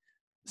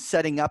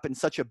setting up in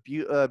such a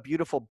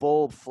beautiful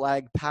bold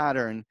flag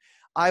pattern,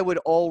 I would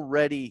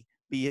already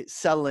be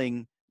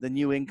selling the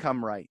new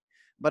income right.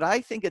 But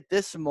I think at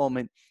this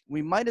moment,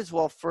 we might as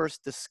well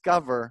first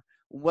discover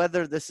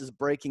whether this is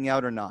breaking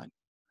out or not.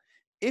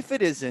 If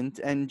it isn't,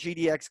 and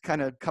GDX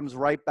kind of comes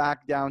right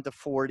back down to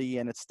 40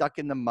 and it's stuck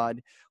in the mud,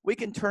 we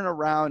can turn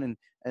around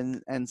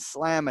and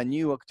slam a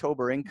new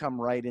October income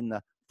right in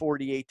the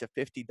 $48 to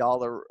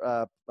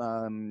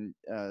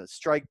 $50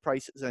 strike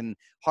prices and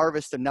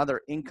harvest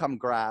another income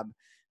grab.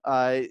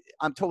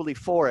 I'm totally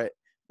for it.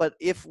 But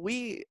if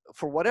we,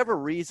 for whatever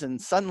reason,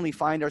 suddenly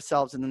find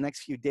ourselves in the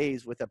next few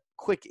days with a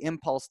quick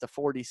impulse to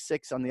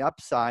 46 on the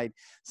upside,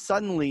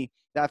 suddenly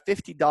that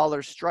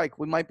 $50 strike,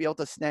 we might be able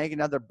to snag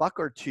another buck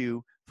or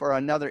two for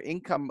another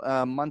income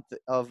month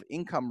of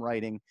income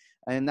writing,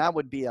 and that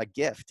would be a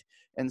gift.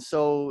 And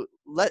so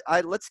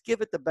let's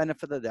give it the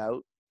benefit of the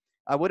doubt.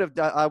 I would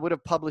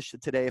have published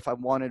it today if I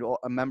wanted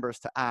members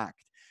to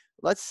act.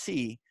 Let's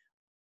see.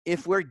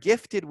 If we're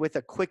gifted with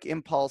a quick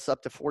impulse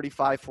up to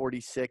 45,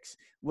 46,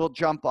 we'll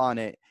jump on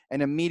it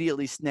and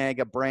immediately snag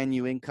a brand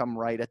new income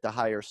right at the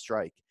higher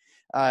strike.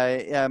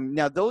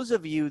 Now, those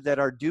of you that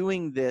are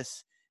doing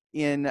this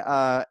in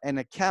an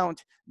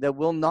account that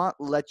will not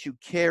let you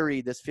carry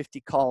this 50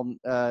 call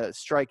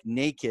strike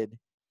naked,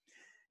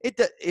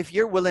 if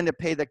you're willing to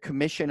pay the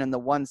commission and the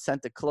 1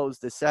 cent to close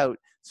this out,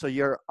 so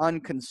you're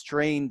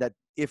unconstrained that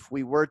if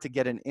we were to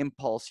get an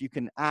impulse, you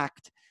can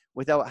act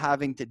without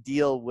having to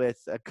deal with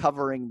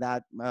covering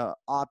that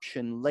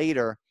option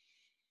later,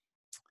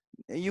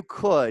 you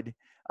could.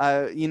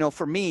 You know,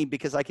 for me,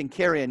 because I can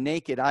carry a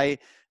naked, I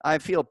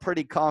feel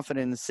pretty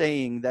confident in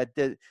saying that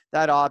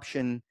that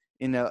option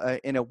in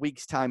a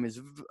week's time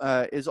is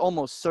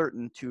almost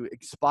certain to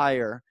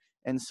expire.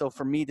 And so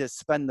for me to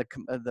spend the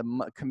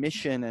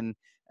commission and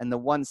the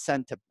 1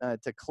 cent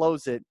to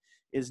close it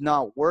is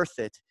not worth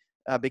it,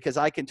 because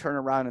I can turn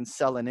around and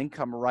sell an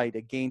income right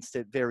against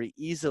it very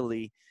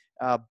easily.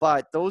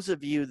 But those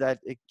of you that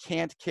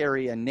can't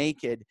carry a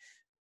naked,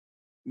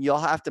 you'll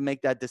have to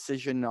make that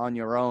decision on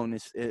your own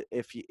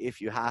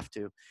if you have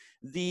to.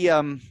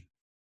 The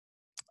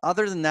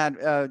other than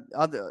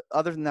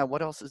that,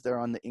 what else is there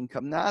on the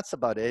income? That's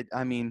about it.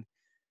 I mean,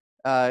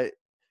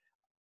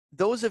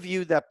 those of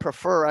you that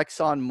prefer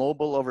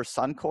ExxonMobil over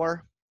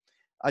Suncor,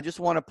 I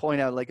just want to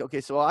point out, like, okay,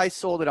 so I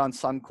sold it on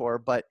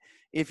Suncor, but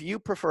if you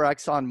prefer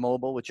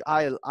ExxonMobil, which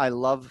I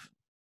love,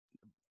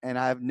 and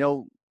I have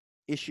no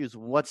issues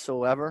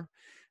whatsoever,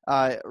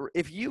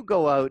 if you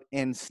go out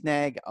and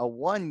snag a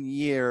 1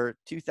 year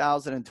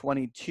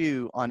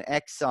 2022 on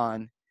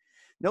Exxon,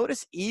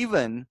 notice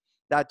even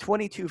that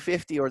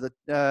 2250 or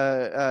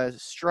the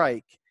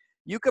strike,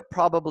 you could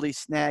probably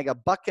snag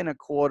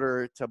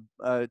 $1.25 to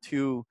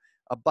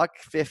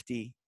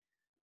 $1.50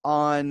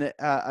 on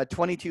a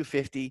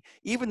 2250.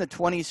 Even the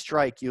 20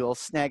 strike, you'll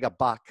snag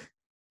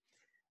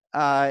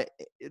 $1.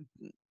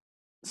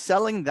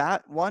 Selling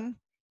that one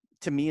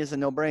to me is a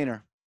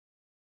no-brainer,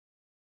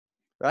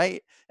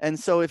 right? And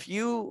so if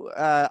you,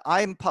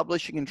 I'm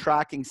publishing and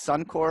tracking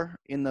Suncor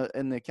in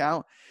the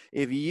account.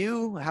 If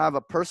you have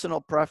a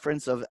personal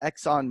preference of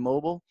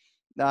ExxonMobil,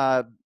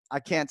 I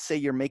can't say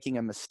you're making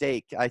a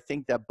mistake. I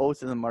think that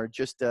both of them are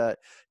just, to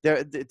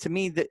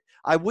me, that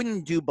I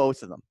wouldn't do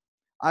both of them.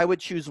 I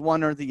would choose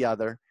one or the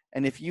other.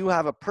 And if you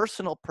have a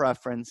personal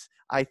preference,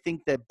 I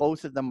think that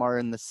both of them are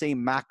in the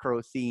same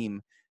macro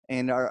theme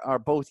and are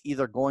both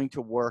either going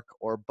to work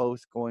or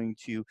both going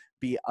to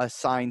be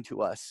assigned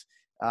to us.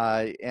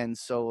 And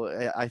so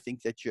I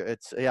think that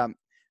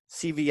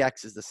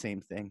CVX is the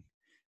same thing.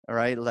 All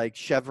right, like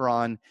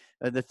Chevron.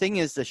 The thing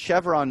is, the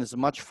Chevron is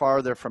much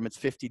farther from its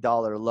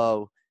 $50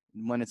 low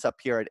when it's up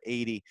here at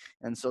 80.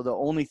 And so the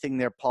only thing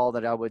there, Paul,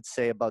 that I would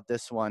say about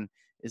this one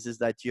is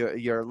that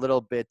you're a little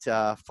bit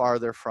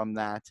farther from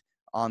that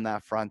on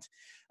that front.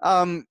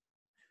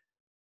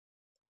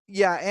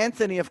 Yeah,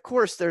 Anthony, of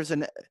course,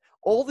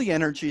 all the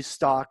energy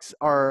stocks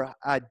are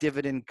at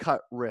dividend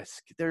cut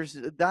risk.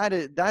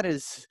 That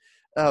is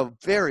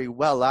very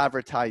well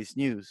advertised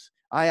news.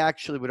 I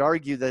actually would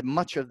argue that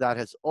much of that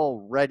has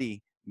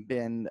already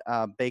been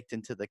baked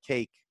into the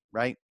cake,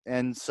 right?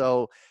 And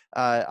so,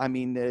 I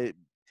mean,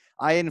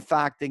 I in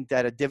fact think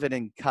that a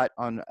dividend cut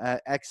on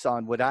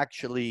Exxon would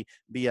actually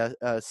be a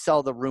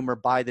sell the rumor,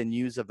 buy the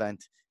news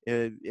event.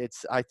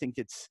 I think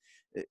it's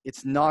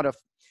not a.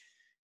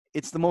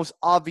 It's the most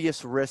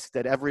obvious risk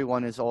that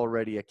everyone is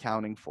already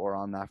accounting for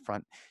on that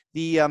front.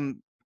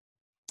 In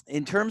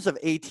terms of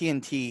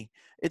AT&T,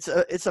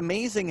 it's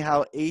amazing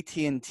how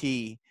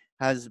AT&T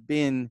has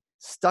been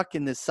stuck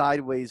in this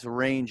sideways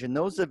range. And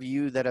those of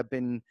you that have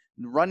been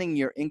running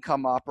your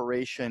income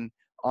operation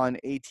on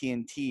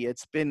AT&T.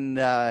 It's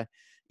been,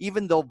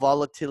 even though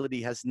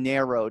volatility has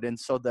narrowed, and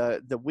so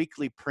the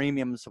weekly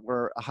premiums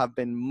have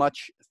been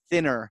much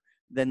thinner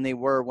than they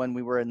were when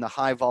we were in the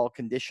high vol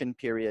condition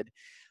period,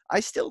 I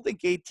still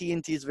think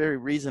AT&T is very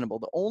reasonable.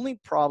 The only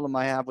problem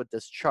I have with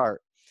this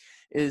chart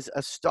is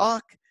a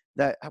stock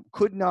that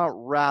could not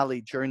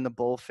rally during the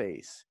bull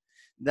phase,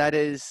 that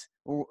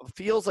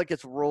feels like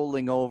it's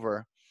rolling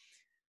over.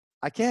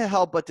 I can't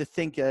help but to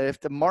think if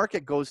the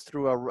market goes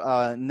through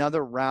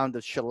another round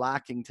of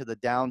shellacking to the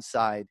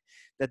downside,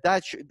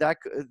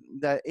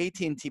 that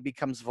AT&T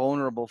becomes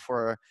vulnerable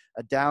for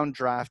a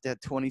downdraft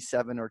at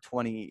 27 or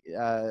 28.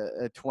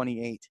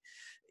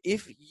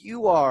 If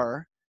you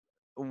are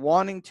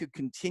wanting to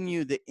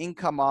continue the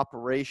income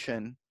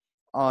operation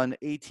on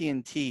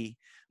AT&T,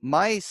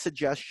 my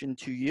suggestion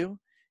to you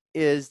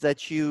is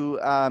that you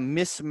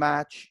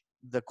mismatch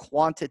the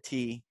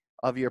quantity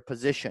of your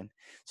position.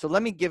 So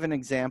let me give an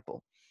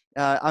example.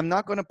 I'm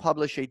not going to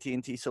publish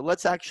AT&T, so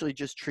let's actually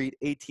just treat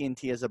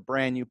AT&T as a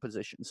brand new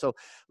position. So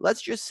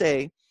let's just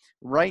say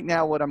right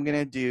now what I'm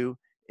going to do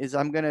is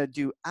I'm going to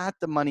do at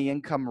the money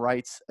income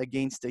rights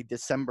against a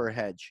December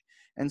hedge.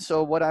 And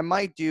so what I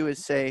might do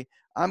is say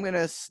I'm going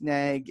to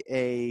snag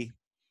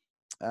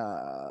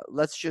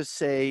let's just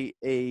say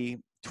a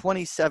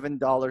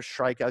 $27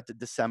 strike out to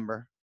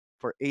December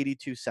for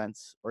 82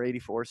 cents or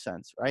 84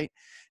 cents, right?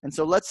 And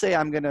so let's say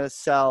I'm going to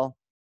sell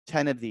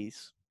 10 of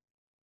these.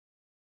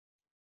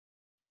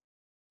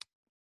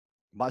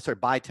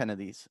 Buy 10 of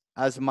these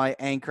as my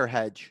anchor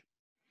hedge.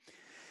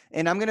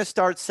 And I'm going to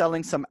start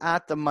selling some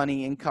at the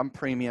money income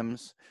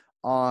premiums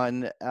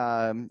on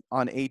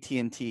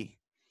AT&T.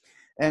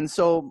 And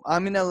so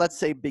I'm going to, let's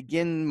say,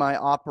 begin my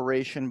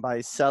operation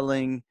by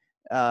selling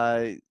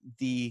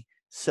the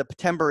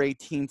September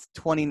 18th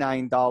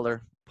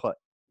 $29 put,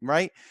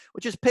 right?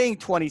 Which is paying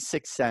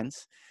 26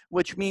 cents,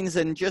 which means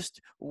in just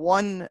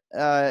one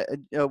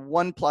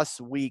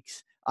plus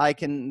weeks, I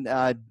can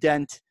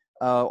dent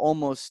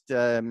almost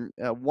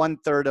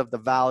 1/3 of the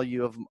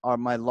value of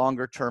my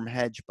longer term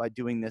hedge by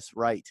doing this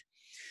right.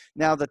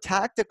 Now, the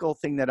tactical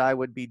thing that I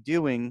would be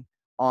doing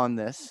on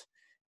this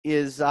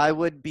is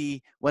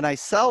when I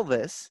sell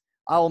this,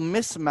 I'll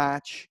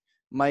mismatch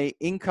my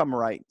income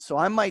right. So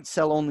I might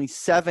sell only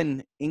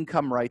 7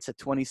 income rights at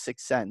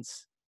 26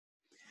 cents.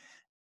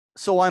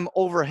 So I'm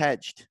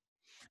overhedged.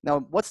 Now,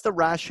 what's the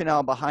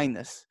rationale behind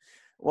this?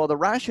 Well, the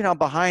rationale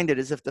behind it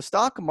is if the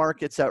stock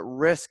market's at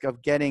risk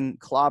of getting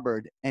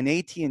clobbered and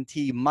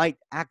AT&T might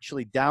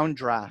actually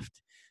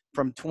downdraft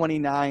from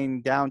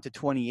 29 down to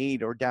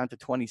 28 or down to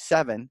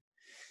 27,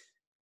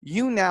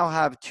 you now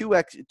have 2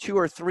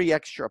 or 3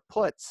 extra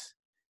puts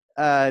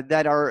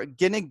that are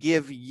going to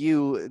give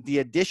you the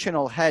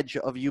additional hedge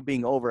of you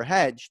being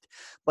overhedged,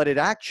 but it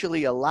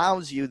actually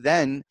allows you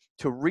then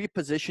to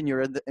reposition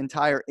your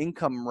entire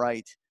income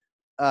right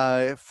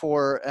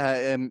for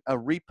a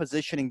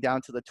repositioning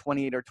down to the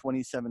 28 or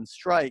 27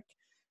 strike,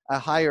 a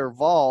higher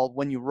vol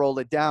when you roll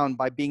it down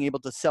by being able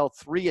to sell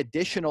 3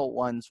 additional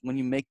ones when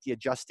you make the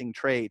adjusting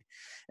trade.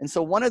 And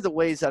so one of the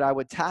ways that I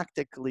would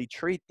tactically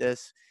treat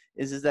this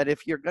is that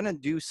if you're going to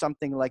do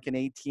something like an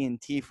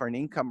AT&T for an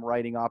income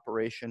writing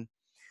operation,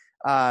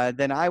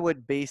 then I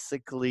would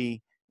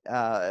basically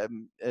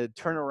turn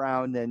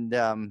around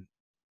and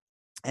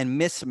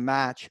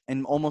mismatch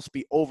and almost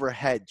be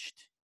overhedged.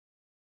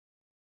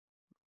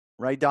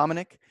 Right,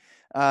 Dominic?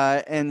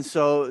 And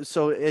so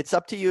it's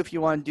up to you if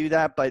you want to do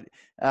that,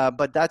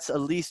 but that's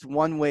at least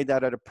one way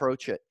that I'd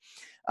approach it.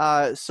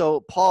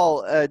 So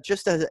Paul,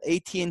 just as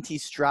AT&T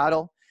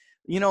straddle,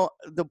 you know,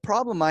 the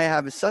problem I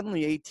have is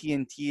suddenly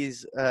AT&T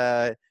is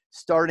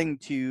starting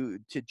to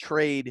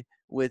trade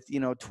with, you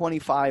know,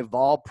 25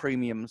 vol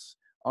premiums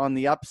on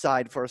the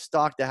upside for a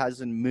stock that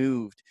hasn't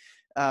moved.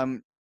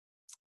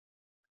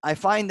 I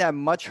find that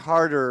much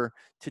harder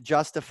to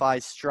justify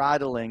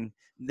straddling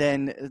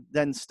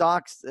than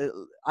stocks.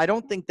 I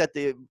don't think that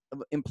the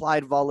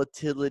implied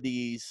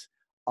volatilities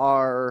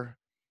are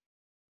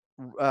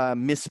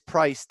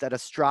mispriced that a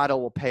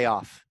straddle will pay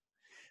off.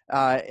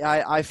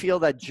 I feel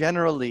that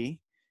generally,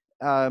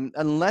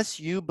 unless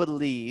you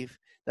believe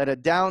that a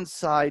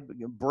downside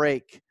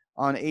break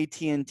on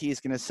AT&T is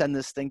going to send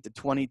this thing to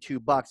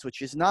 $22,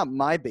 which is not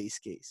my base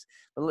case.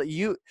 But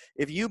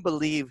if you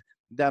believe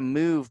that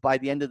move by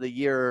the end of the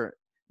year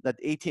that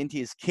AT&T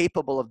is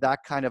capable of that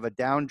kind of a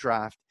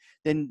downdraft,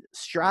 then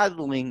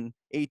straddling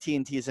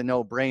AT&T is a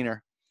no-brainer.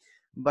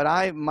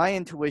 But my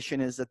intuition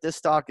is that this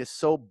stock is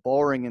so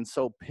boring and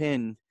so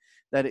pinned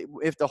that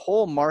if the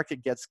whole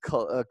market gets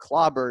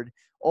clobbered,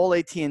 all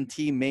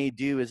AT&T may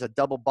do is a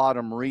double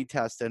bottom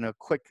retest and a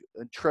quick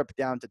trip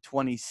down to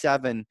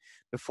 27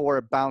 before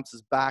it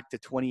bounces back to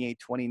 28,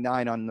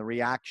 29 on the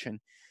reaction.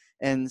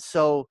 And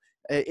so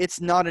it's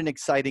not an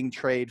exciting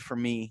trade for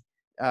me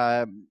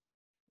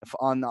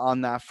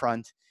on that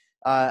front.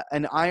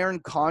 An iron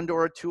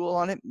condor tool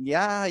on it,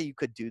 yeah, you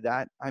could do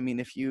that. I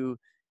mean,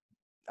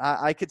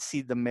 I could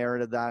see the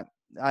merit of that.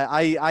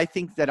 I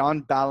think that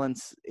on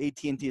balance,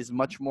 AT&T is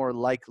much more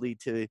likely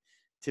to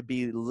to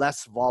be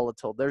less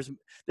volatile.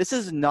 This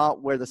is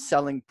not where the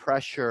selling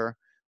pressure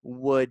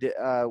would,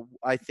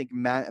 I think,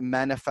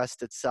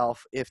 manifest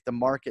itself if the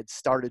market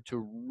started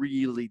to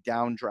really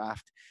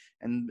downdraft.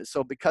 And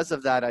so because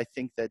of that, I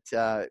think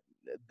that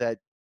that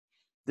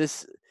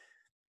this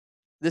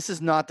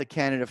is not the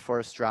candidate for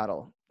a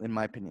straddle, in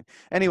my opinion.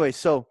 Anyway,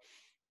 so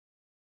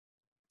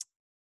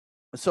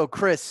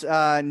Chris,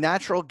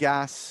 natural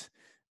gas.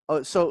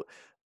 Oh, so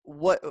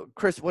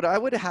Chris, what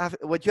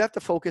you have to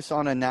focus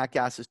on in nat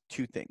gas is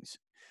two things.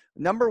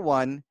 Number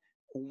one,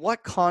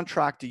 what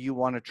contract do you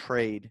want to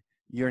trade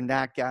your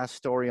nat gas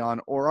story on,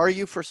 or are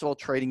you first of all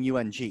trading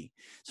UNG?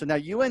 So now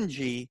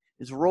UNG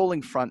is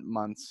rolling front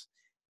months,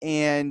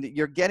 and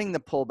you're getting the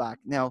pullback.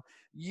 Now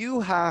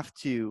you have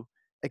to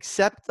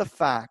accept the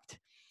fact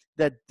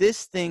that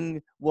this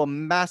thing will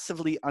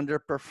massively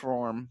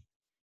underperform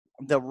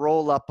the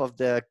roll up of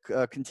the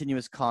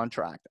continuous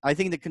contract. I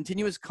think the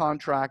continuous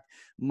contract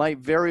might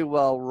very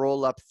well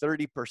roll up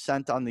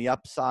 30% on the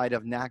upside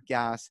of nat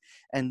gas,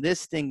 and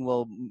this thing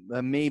will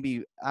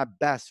maybe at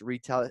best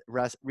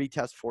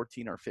retest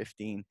 14 or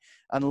 15,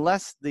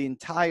 unless the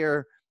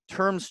entire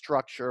term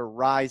structure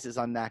rises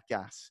on nat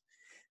gas.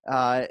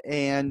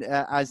 And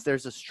as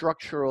there's a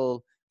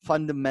structural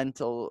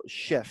fundamental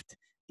shift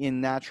in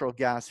natural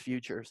gas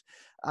futures.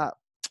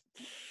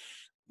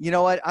 You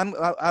know what?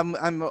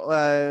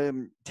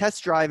 I'm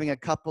test driving a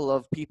couple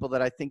of people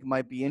that I think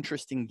might be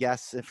interesting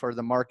guests for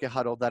the market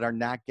huddle that are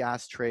nat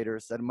gas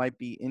traders that might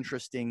be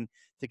interesting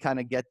to kind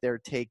of get their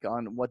take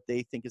on what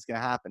they think is going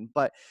to happen.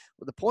 But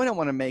the point I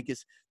want to make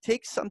is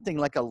take something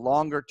like a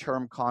longer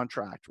term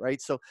contract,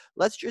 right? So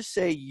let's just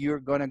say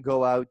you're going to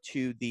go out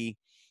to the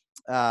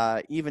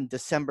even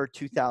December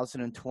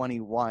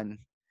 2021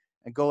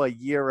 and go a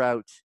year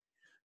out.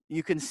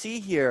 You can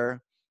see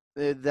here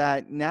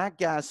that nat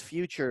gas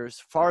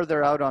futures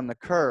farther out on the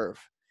curve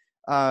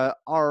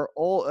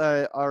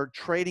are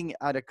trading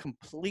at a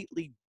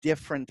completely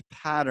different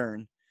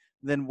pattern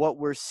than what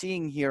we're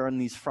seeing here in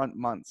these front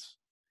months.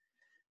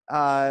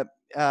 And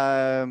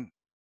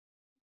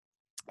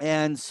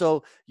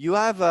so you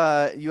have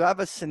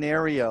a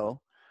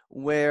scenario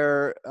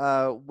where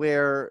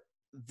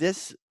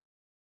this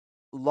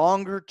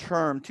longer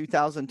term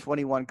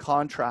 2021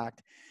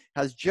 contract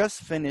has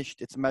just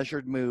finished its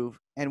measured move,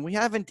 and we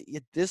haven't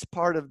at this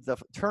part of the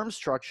term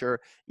structure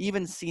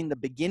even seen the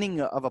beginning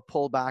of a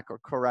pullback or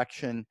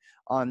correction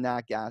on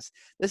nat gas.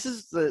 This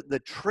is the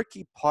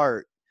tricky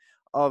part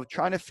of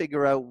trying to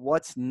figure out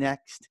what's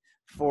next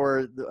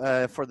for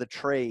the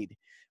trade,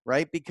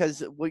 right?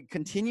 Because we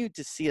continue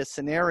to see a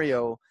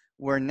scenario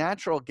where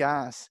natural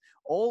gas,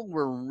 all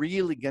we're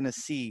really going to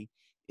see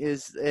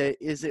is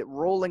it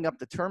rolling up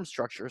the term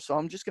structure. So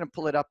I'm just going to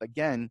pull it up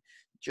again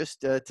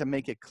just to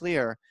make it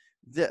clear.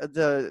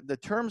 The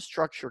term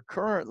structure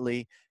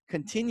currently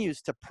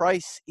continues to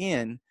price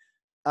in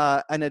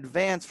an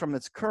advance from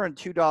its current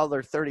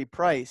 $2.30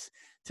 price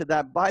to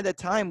that by the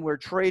time we're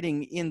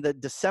trading in the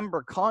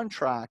December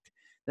contract,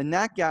 the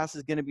nat gas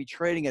is going to be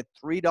trading at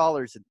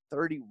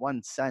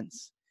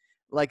 $3.31,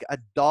 like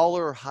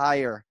 $1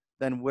 higher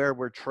than where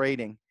we're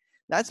trading.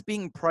 That's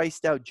being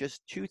priced out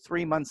just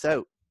 2-3 months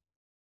out.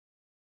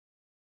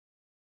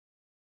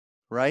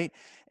 Right.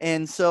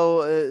 And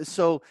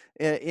so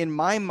in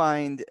my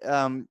mind,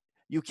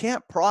 you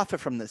can't profit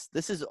from this.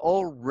 This has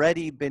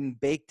already been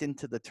baked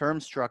into the term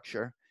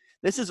structure.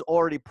 This is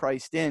already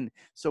priced in.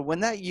 So when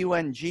that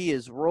UNG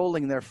is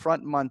rolling their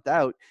front month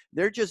out,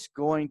 they're just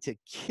going to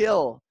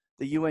kill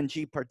the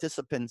UNG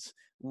participants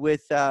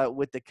with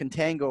the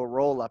contango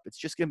roll up. It's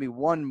just going to be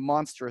one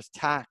monstrous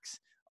tax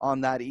on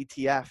that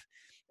ETF.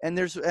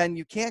 And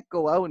you can't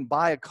go out and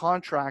buy a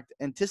contract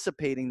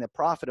anticipating the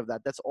profit of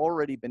that. That's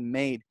already been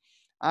made.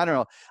 I don't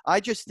know. I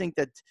just think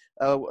that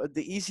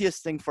the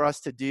easiest thing for us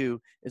to do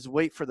is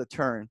wait for the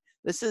turn.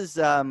 This is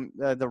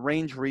the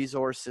Range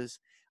Resources.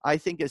 I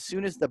think as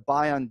soon as the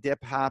buy on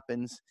dip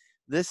happens,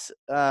 this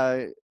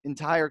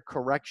entire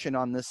correction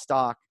on this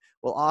stock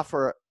will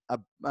offer a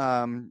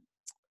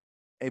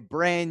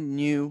brand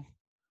new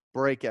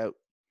breakout.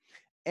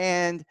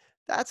 And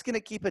that's going to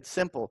keep it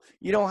simple.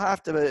 You don't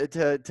have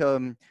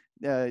to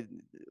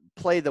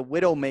play the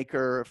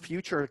Widowmaker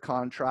future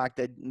contract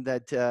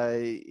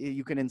that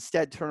you can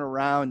instead turn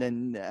around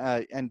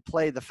and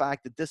play the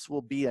fact that this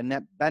will be a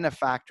net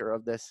benefactor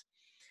of this.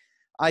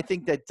 I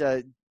think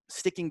that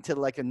sticking to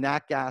like a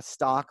nat gas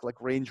stock like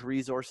Range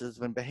Resources has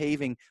been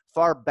behaving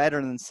far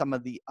better than some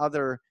of the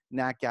other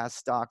nat gas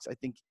stocks, I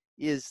think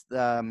is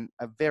a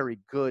very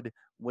good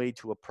way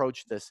to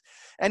approach this.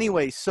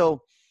 Anyway,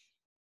 so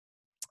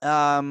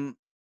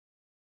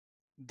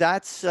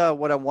that's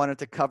what I wanted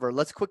to cover.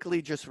 Let's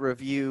quickly just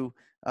review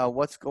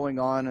what's going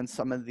on in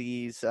some of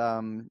these,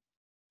 some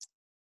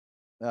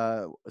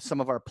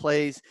of our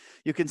plays.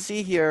 You can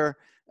see here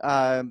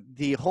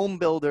the home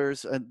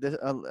builders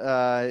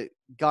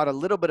got a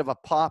little bit of a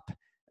pop,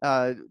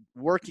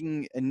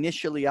 working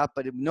initially up,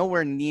 but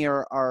nowhere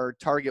near our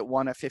target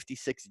one at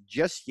 56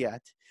 just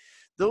yet.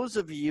 Those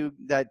of you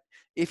that,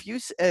 if you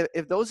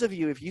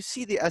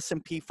see the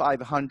S&P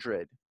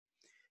 500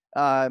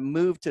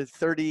 move to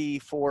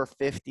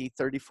 34.50,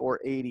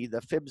 34.80,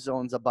 the fib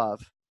zones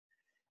above,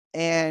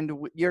 and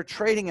you're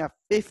trading at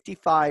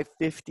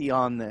 55.50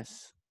 on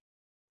this,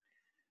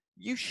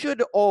 you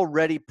should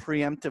already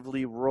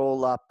preemptively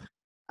roll up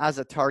as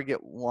a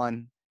target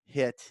one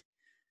hit,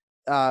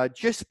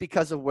 just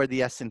because of where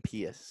the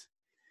S&P is.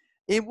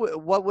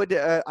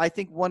 I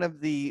think one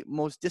of the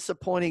most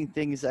disappointing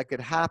things that could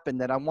happen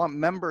that I want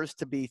members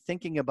to be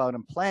thinking about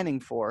and planning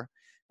for,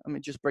 let me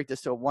just break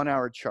this to a 1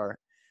 hour chart.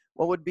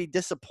 What would be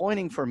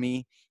disappointing for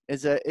me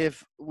is that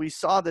if we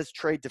saw this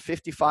trade to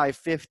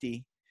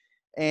 55.50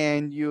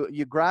 and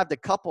you grabbed a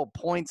couple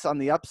points on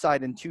the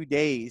upside in 2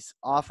 days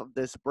off of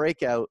this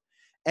breakout,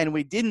 and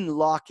we didn't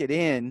lock it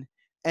in,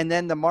 and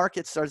then the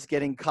market starts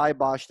getting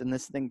kiboshed and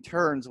this thing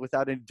turns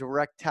without a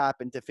direct tap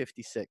into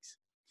 56.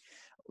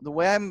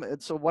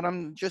 What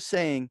I'm just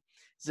saying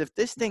is, if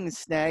this thing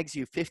snags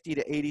you 50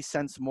 to 80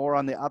 cents more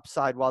on the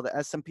upside while the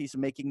S&P is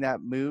making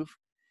that move,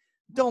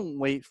 don't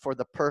wait for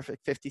the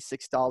perfect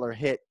 $56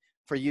 hit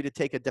for you to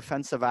take a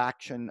defensive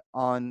action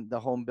on the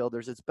home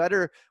builders. It's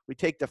better we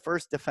take the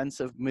first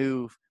defensive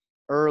move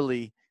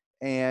early,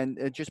 and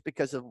just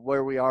because of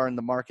where we are in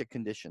the market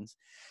conditions.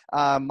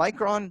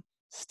 Micron,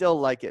 still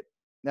like it.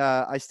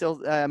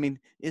 I mean,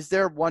 is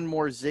there one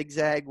more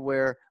zigzag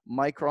where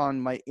Micron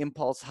might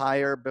impulse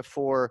higher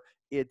before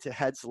it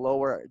heads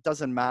lower? It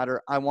doesn't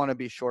matter. I want to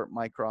be short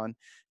Micron.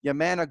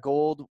 Yamana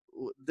Gold,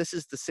 this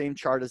is the same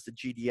chart as the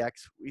GDX.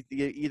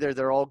 Either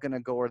they're all going to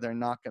go or they're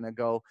not going to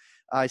go.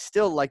 I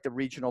still like the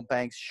regional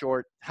banks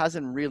short.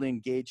 Hasn't really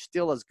engaged.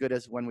 Still as good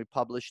as when we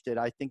published it.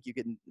 I think you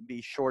can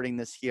be shorting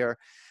this here.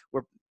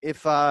 We'll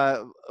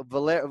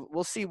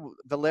see.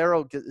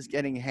 Valero is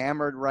getting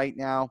hammered right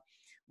now.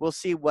 We'll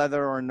see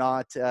whether or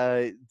not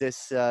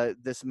this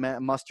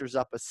musters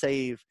up a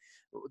save.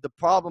 The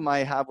problem I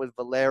have with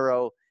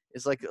Valero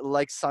is like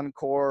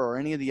Suncor or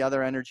any of the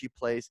other energy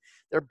plays,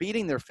 they're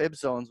beating their fib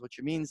zones, which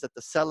means that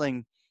the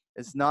selling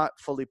is not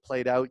fully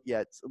played out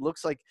yet. It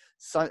looks like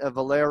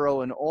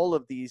Valero and all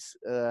of these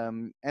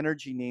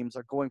energy names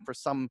are going for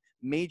some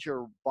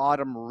major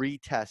bottom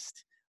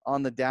retest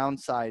on the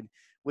downside,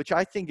 which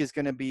I think is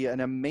going to be an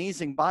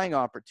amazing buying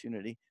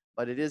opportunity,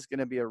 but it is going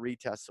to be a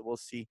retest, so we'll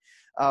see.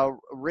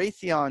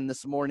 Raytheon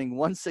this morning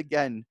once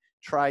again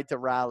tried to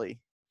rally.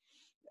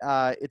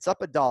 It's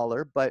up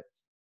 $1, but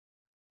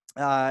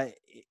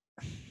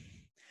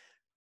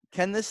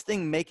can this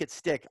thing make it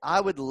stick? I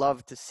would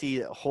love to see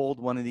it hold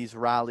one of these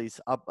rallies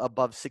up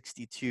above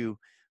 62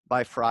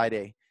 by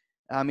Friday.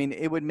 I mean,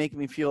 it would make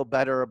me feel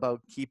better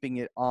about keeping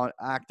it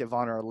active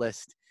on our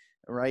list,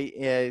 right?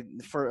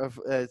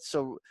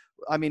 So,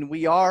 I mean,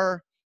 we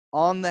are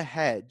on the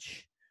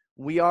hedge.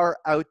 We are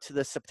out to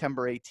the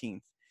September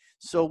 18th.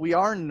 So we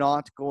are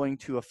not going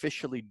to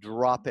officially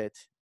drop it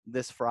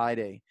this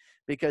Friday,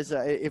 because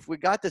if we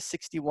got the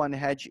 61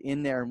 hedge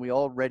in there and we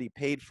already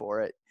paid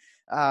for it,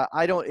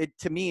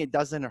 to me, it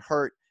doesn't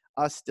hurt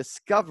us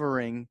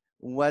discovering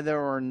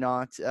whether or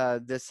not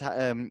this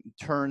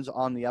turns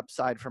on the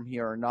upside from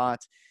here or not.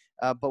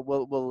 But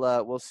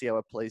we'll see how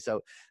it plays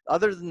out.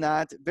 Other than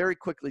that, very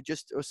quickly,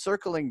 just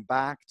circling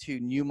back to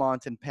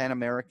Newmont and Pan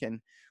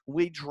American,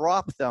 we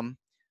dropped them,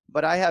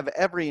 but I have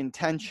every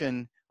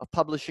intention of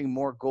publishing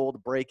more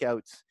gold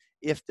breakouts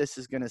if this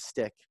is going to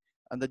stick.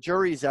 And the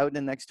jury's out in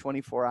the next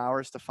 24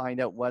 hours to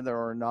find out whether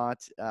or not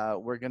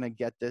we're going to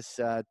get this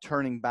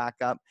turning back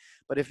up.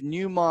 But if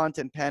Newmont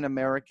and Pan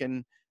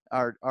American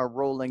are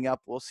rolling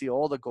up, we'll see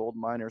all the gold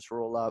miners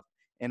roll up,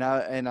 and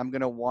I'm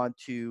going to want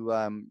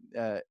to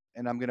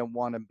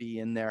be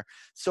in there.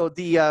 So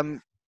the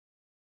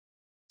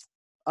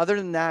other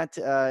than that,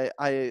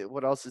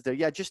 what else is there?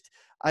 Yeah,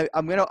 I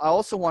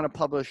also want to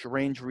publish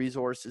Range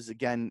Resources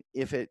again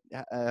if it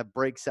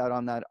breaks out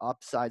on that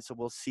upside. So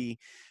we'll see.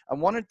 I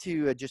wanted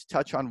to just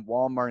touch on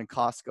Walmart and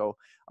Costco.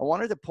 I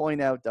wanted to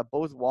point out that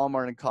both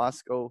Walmart and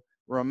Costco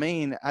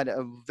remain at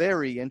a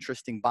very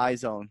interesting buy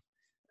zone.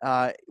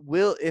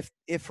 If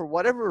for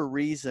whatever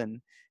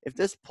reason, if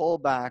this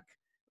pullback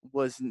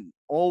was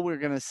all we're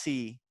going to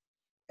see,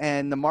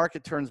 and the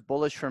market turns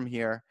bullish from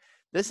here,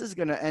 this is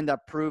going to end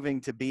up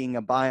proving to being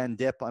a buy and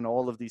dip on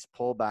all of these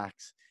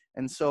pullbacks.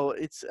 And so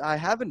I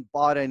haven't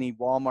bought any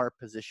Walmart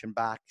position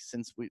back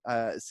since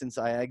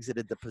I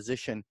exited the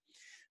position.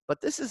 But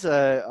this is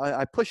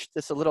I pushed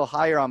this a little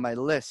higher on my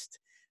list.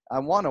 I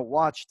want to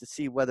watch to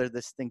see whether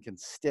this thing can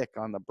stick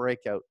on the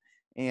breakout.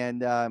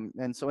 And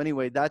so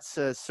anyway, that's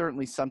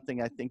certainly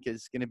something I think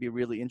is going to be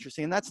really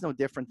interesting. And that's no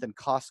different than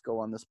Costco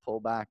on this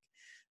pullback.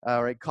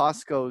 Right,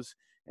 Costco's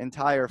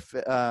entire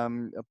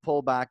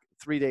pullback,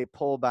 3-day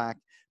pullback,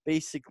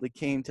 basically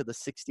came to the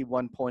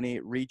 61.8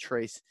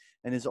 retrace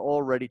and is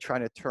already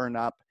trying to turn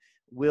up.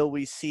 Will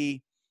we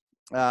see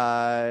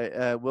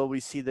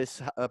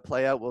this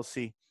play out? We'll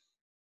see.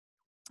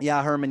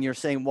 Yeah, Herman, you're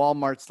saying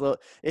Walmart's low.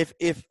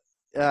 If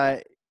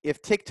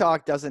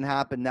TikTok doesn't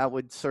happen, that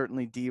would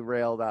certainly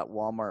derail that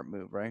Walmart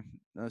move, right?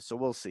 So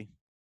we'll see.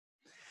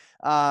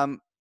 What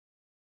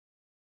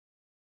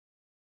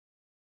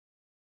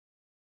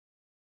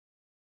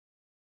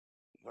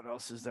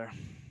else is there?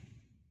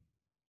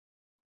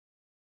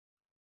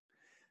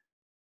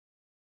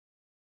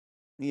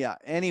 Yeah.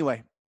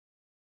 Anyway,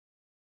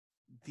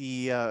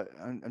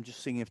 I'm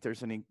just seeing if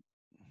there's any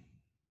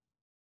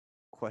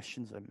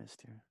questions I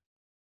missed here.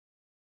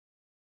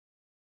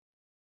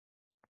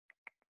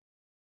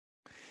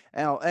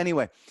 Oh,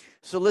 anyway,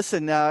 so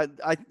listen,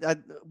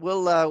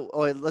 we'll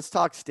let's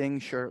talk Sting,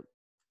 sure.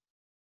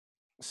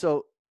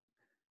 So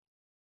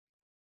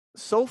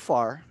so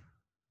far,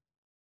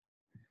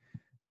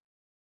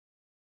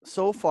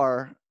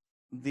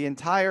 the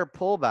entire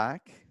pullback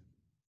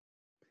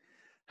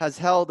has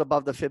held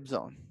above the fib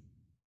zone,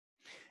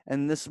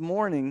 and this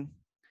morning,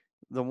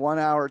 the 1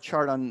 hour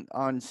chart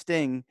on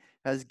Sting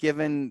has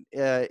given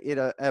it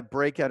a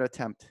breakout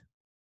attempt.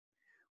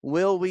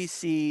 Will we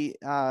see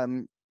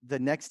the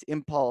next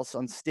impulse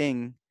on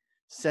Sting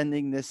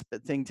sending this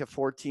thing to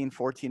 14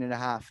 and a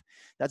half?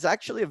 That's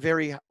actually a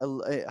very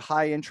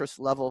high interest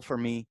level for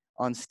me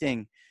on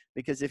Sting,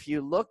 because if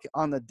you look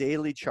on the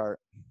daily chart,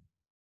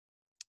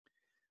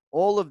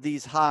 all of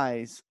these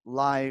highs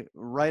lie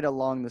right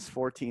along this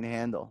 14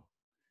 handle.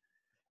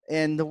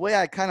 And the way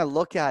I kind of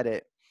look at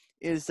it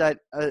is that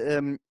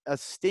a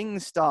Sting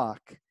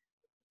stock,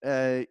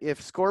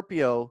 if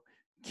Scorpio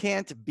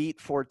can't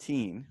beat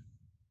 14,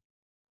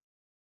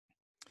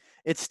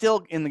 it's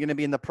still going to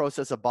be in the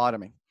process of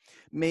bottoming.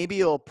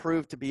 Maybe it'll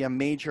prove to be a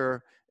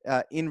major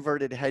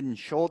inverted head and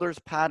shoulders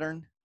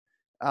pattern.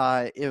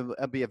 It'll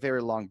be a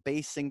very long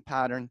basing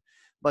pattern.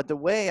 But the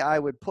way I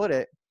would put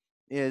it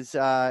is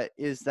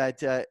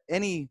that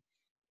any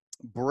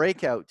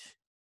breakout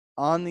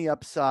on the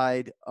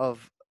upside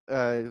of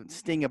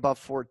Sting above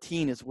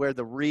 14 is where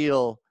the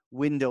real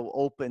window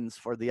opens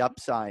for the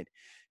upside.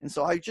 And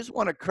so I just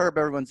want to curb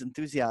everyone's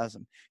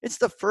enthusiasm. It's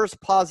the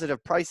first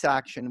positive price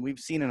action we've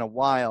seen in a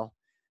while,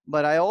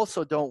 but I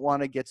also don't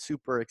want to get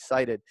super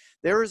excited.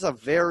 There is a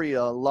very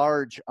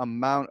large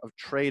amount of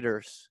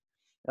traders.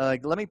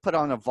 Let me put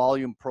on a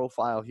volume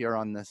profile here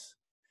on this.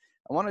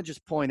 I want to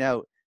just point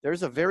out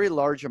there's a very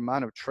large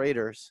amount of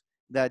traders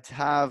that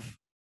have,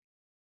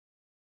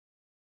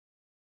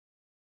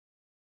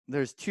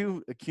 there's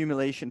two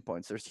accumulation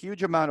points. There's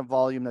huge amount of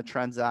volume that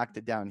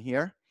transacted down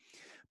here,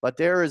 but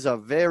there is a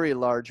very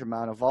large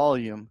amount of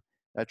volume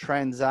that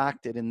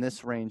transacted in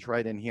this range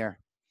right in here.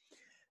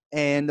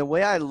 And the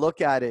way I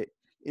look at it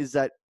is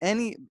that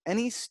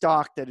any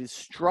stock that has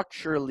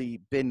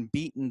structurally been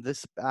beaten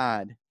this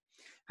bad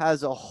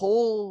has a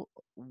whole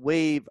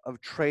wave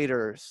of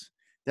traders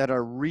that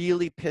are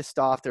really pissed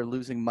off they're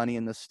losing money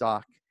in the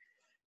stock.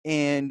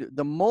 And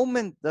the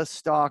moment the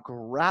stock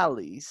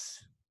rallies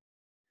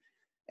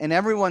and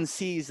everyone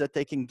sees that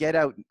they can get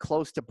out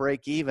close to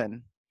break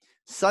even,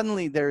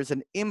 suddenly there's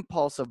an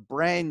impulse of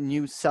brand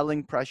new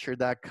selling pressure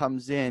that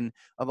comes in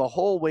of a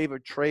whole wave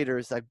of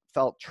traders that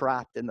felt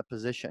trapped in the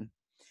position.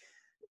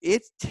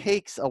 It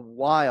takes a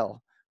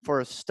while for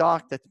a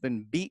stock that's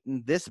been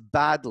beaten this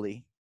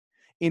badly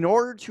in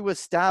order to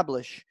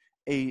establish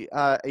a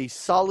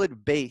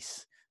solid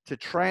base to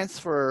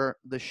transfer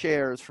the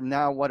shares from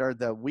now what are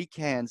the weak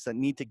hands that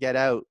need to get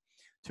out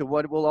to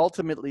what will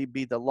ultimately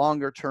be the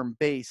longer term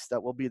base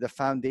that will be the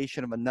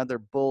foundation of another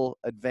bull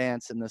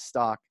advance in the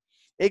stock.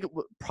 It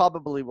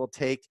probably will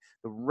take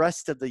the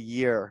rest of the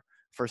year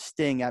for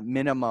Sting at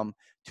minimum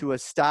to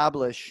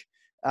establish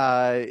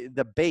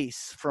the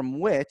base from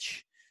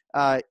which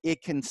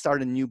it can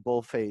start a new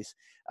bull phase.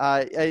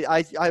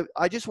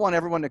 I just want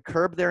everyone to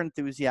curb their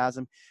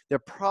enthusiasm. There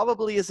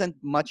probably isn't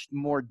much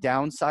more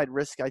downside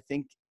risk, I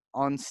think,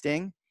 on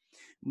Sting.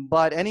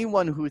 But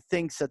anyone who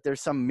thinks that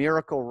there's some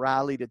miracle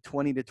rally to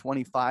 20 to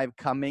 25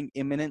 coming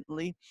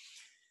imminently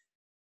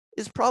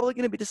is probably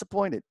going to be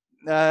disappointed.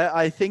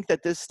 I think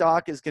that this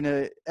stock is going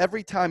to,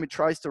 every time it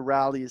tries to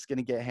rally, is going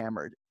to get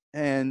hammered.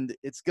 And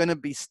it's going to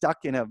be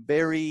stuck in a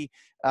very,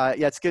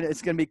 it's going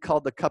to be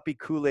called the Cuppy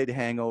Kool-Aid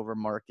hangover,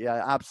 Mark.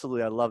 Yeah,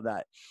 absolutely. I love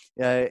that.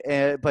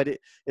 But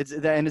it's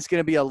going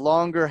to be a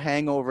longer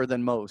hangover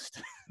than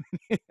most.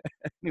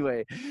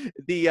 Anyway,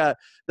 the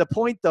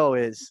point though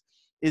is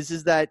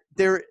that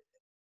there,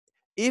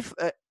 if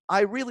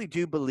I really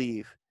do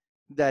believe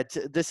that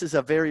this is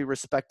a very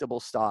respectable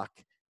stock,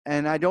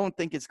 and I don't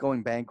think it's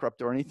going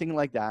bankrupt or anything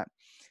like that.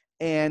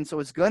 And so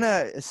it's going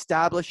to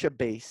establish a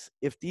base.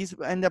 If these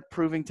end up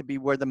proving to be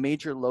where the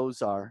major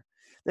lows are,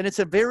 then it's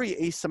a very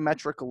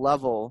asymmetric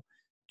level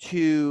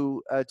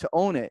to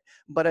own it.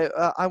 But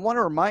I want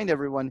to remind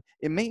everyone,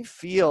 it may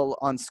feel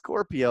on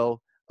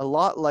Scorpio a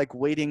lot like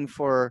waiting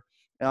for,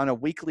 on a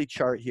weekly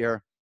chart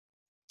here,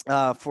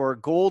 for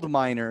gold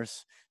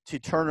miners to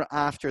turn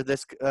after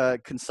this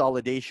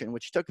consolidation,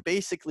 which took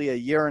basically a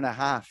year and a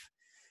half.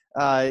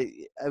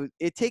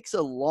 It takes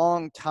a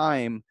long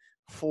time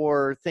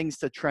for things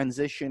to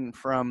transition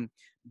from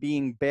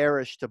being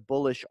bearish to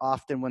bullish,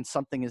 often when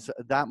something is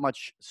that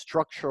much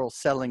structural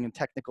selling and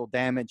technical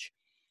damage.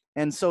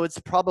 And so it's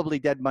probably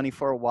dead money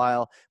for a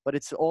while, but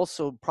it's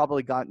also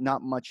probably got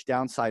not much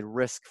downside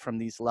risk from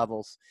these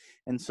levels.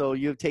 And so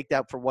you take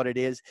that for what it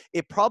is.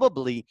 It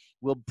probably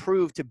will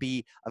prove to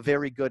be a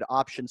very good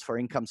options for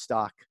income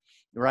stock,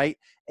 right?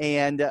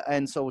 And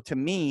so to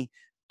me,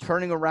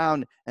 turning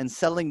around and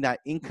selling that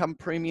income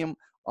premium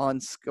on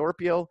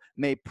Scorpio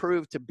may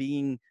prove to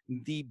being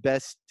the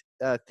best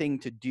thing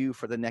to do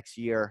for the next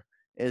year,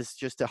 is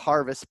just to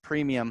harvest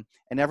premium.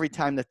 And every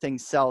time the thing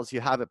sells, you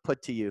have it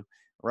put to you,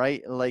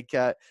 right? Like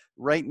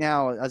right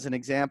now, as an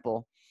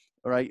example,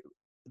 right,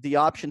 the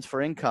options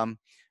for income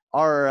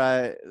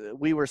are,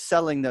 we were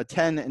selling the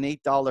 $10 and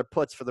 $8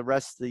 puts for the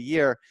rest of the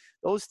year.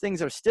 Those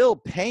things are still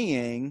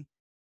paying,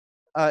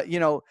 you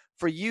know,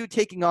 for you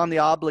taking on the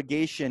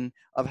obligation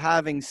of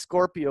having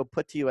Scorpio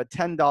put to you at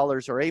 $10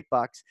 or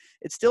 $8,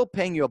 it's still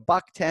paying you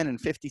 $1.10 and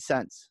 50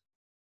 cents,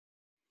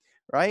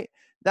 right?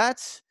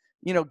 That's,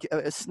 you know,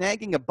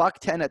 snagging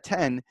 $1.10 at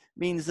 10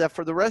 means that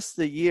for the rest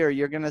of the year,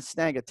 you're going to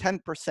snag a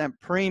 10%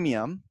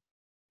 premium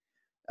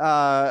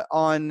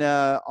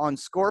on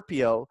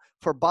Scorpio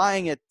for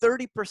buying it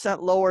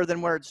 30% lower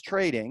than where it's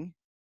trading.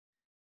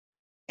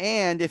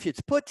 And if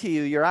it's put to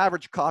you, your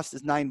average cost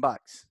is $9,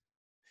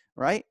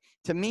 right?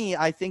 To me,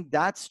 I think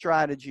that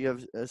strategy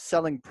of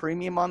selling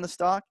premium on the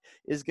stock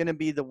is going to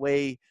be the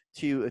way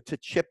to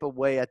chip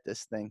away at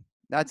this thing.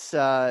 That's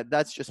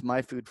just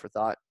my food for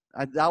thought.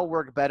 That'll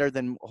work better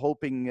than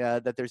hoping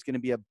that there's going to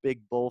be a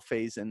big bull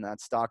phase in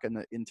that stock in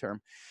the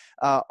interim.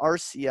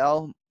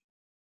 RCL,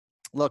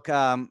 look,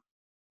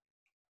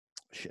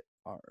 shit.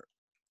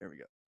 There we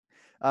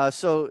go.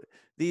 So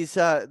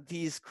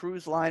these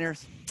cruise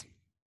liners,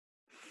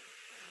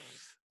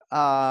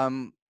 I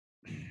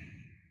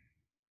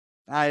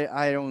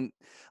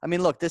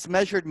mean, look, this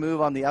measured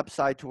move on the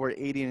upside toward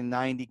 80 and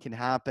 90 can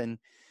happen.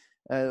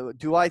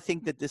 Do I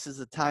think that this is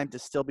the time to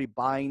still be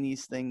buying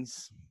these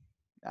things?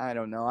 I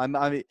don't know.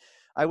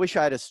 I wish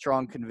I had a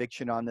strong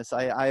conviction on this.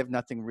 I have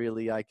nothing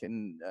really I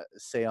can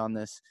say on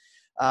this.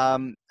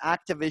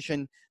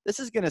 Activision, this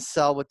is going to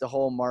sell with the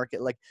whole market.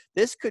 Like,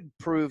 this could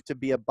prove to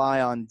be a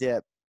buy on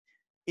dip.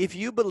 If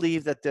you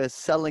believe that the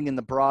selling in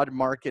the broad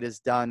market is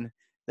done,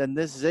 then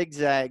this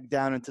zigzag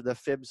down into the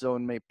fib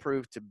zone may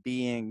prove to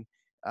being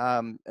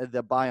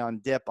the buy on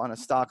dip on a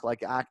stock like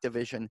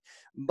Activision.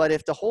 But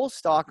if the whole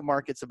stock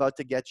market's about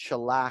to get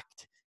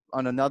shellacked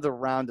on another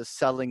round of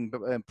selling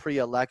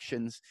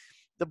pre-elections,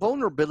 the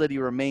vulnerability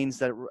remains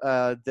that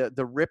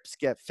the rips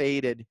get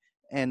faded,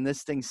 and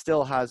this thing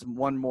still has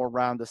one more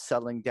round of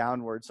selling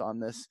downwards on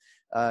this,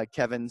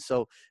 Kevin.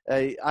 So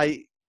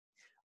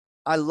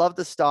I love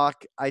the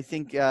stock. I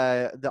think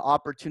the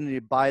opportunity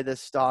to buy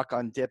this stock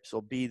on dips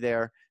will be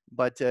there.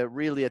 But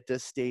really at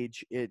this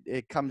stage,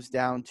 it comes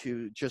down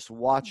to just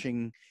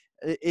watching.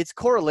 Its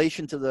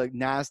correlation to the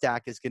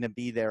NASDAQ is going to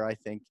be there, I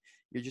think.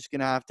 You're just going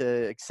to have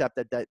to accept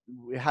that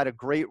we had a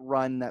great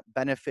run that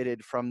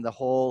benefited from the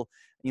whole,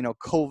 you know,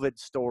 COVID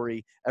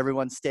story,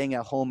 everyone staying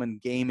at home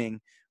and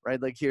gaming,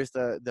 right? Like, here's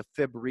the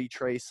fib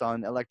retrace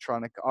on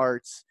Electronic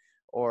Arts,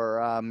 or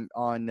on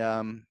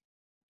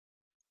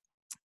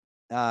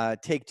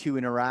Take-Two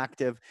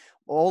Interactive.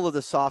 All of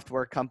the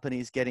software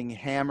companies getting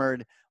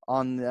hammered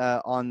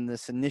on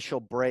this initial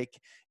break.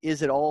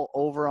 Is it all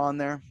over on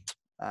there?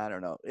 I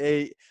don't know.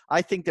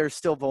 I think they're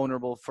still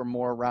vulnerable for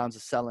more rounds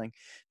of selling.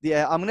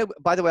 I'm gonna.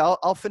 By the way,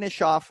 I'll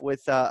finish off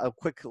with a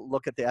quick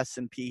look at the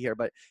S&P here.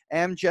 But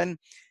Amgen,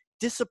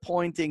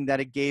 disappointing that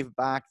it gave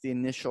back the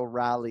initial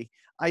rally.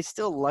 I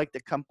still like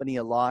the company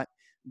a lot,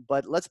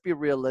 but let's be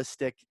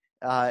realistic.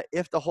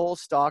 If the whole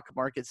stock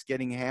market's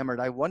getting hammered,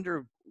 I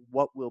wonder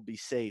what will be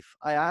safe.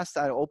 I asked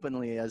that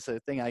openly as a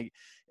thing.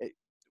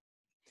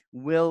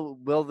 Will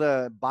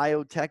the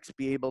biotechs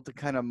be able to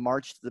kind of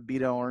march to the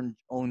beat of our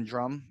own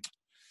drum?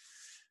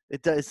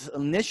 It does.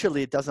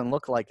 Initially, it doesn't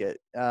look like it,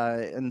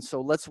 and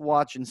so let's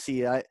watch and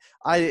see. I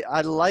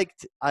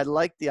liked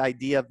the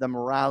idea of them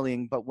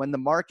rallying, but when the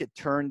market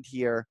turned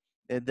here,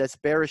 this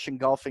bearish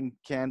engulfing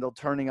candle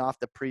turning off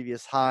the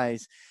previous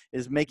highs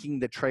is making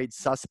the trade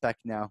suspect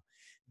now.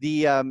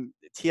 The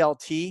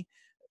TLT,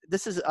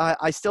 this is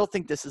I still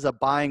think this is a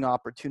buying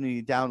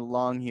opportunity down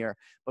long here.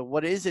 But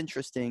what is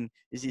interesting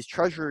is these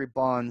treasury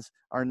bonds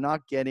are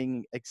not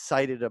getting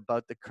excited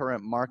about the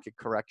current market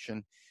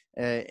correction.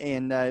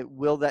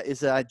 Is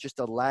that just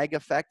a lag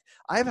effect?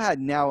 I've had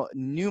now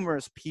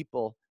numerous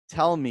people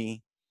tell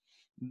me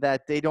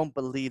that they don't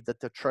believe that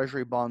the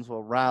treasury bonds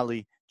will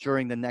rally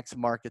during the next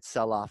market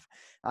sell-off.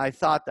 I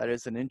thought that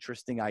is an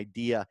interesting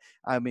idea.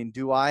 I mean,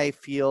 do I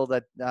feel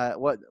that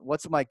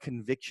what's my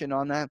conviction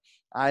on that?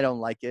 I don't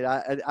like it.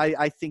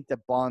 I think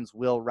that bonds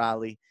will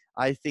rally.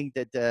 I think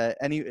that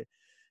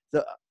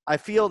I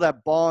feel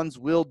that bonds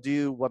will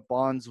do what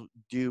bonds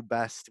do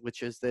best,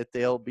 which is that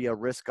they'll be a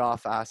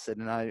risk-off asset,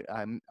 and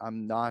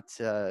I'm not.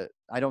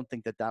 I don't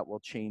think that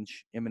will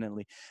change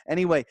imminently.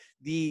 Anyway,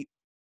 the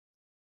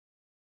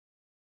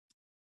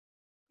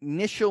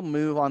initial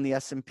move on the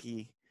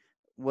S&P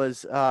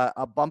was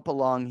a bump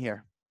along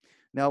here.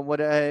 Now,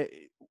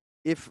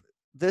 if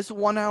this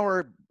 1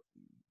 hour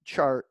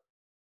chart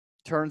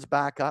turns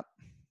back up,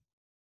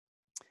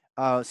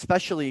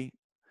 especially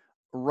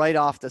right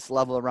off this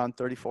level around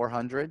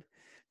 3,400,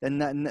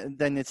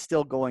 then it's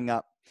still going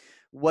up.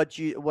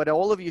 What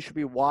all of you should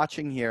be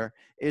watching here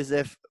is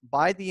if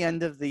by the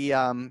end of the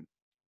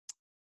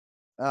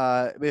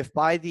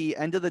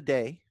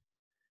day,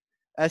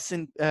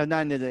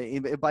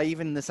 by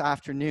even this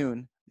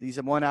afternoon, these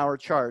are 1 hour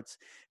charts,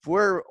 if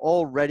we're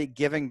already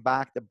giving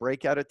back the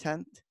breakout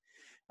attempt,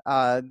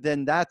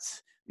 then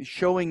that's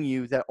showing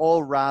you that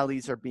all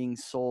rallies are being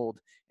sold,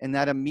 and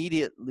that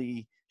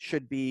immediately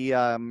should be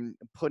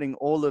putting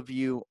all of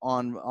you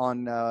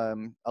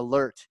on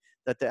alert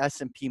that the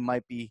S&P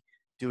might be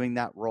doing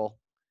that roll.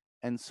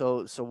 And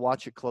so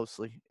watch it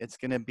closely. It's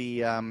going to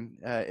be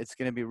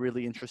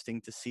really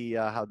interesting to see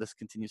how this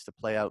continues to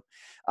play out.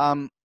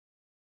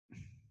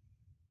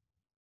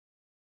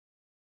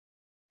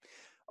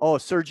 Oh,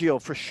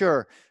 Sergio, for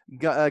sure.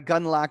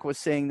 Gunlack was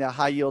saying that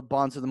high yield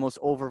bonds are the most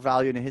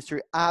overvalued in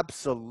history.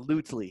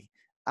 Absolutely.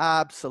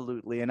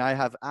 Absolutely. And I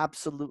have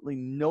absolutely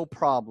no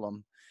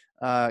problem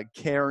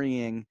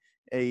carrying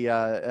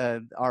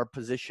our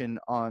position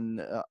on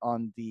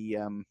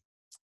the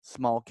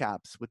small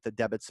caps with the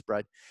debit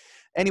spread.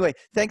 Anyway,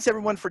 thanks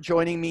everyone for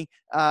joining me.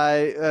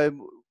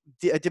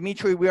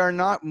 Dimitri, we are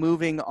not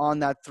moving on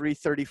that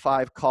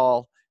 335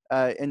 call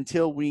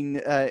until we,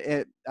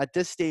 at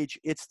this stage,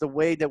 it's the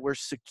way that we're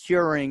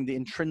securing the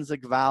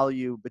intrinsic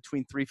value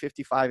between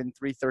 355 and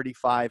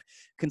 335.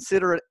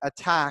 Consider it a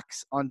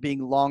tax on being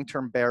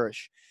long-term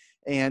bearish.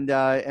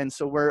 And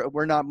so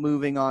we're not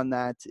moving on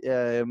that,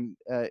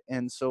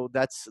 and so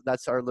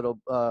that's our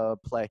little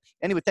play.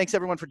 Anyway, thanks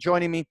everyone for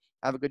joining me.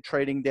 Have a good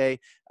trading day.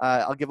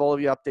 I'll give all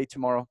of you an update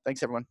tomorrow.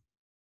 Thanks everyone.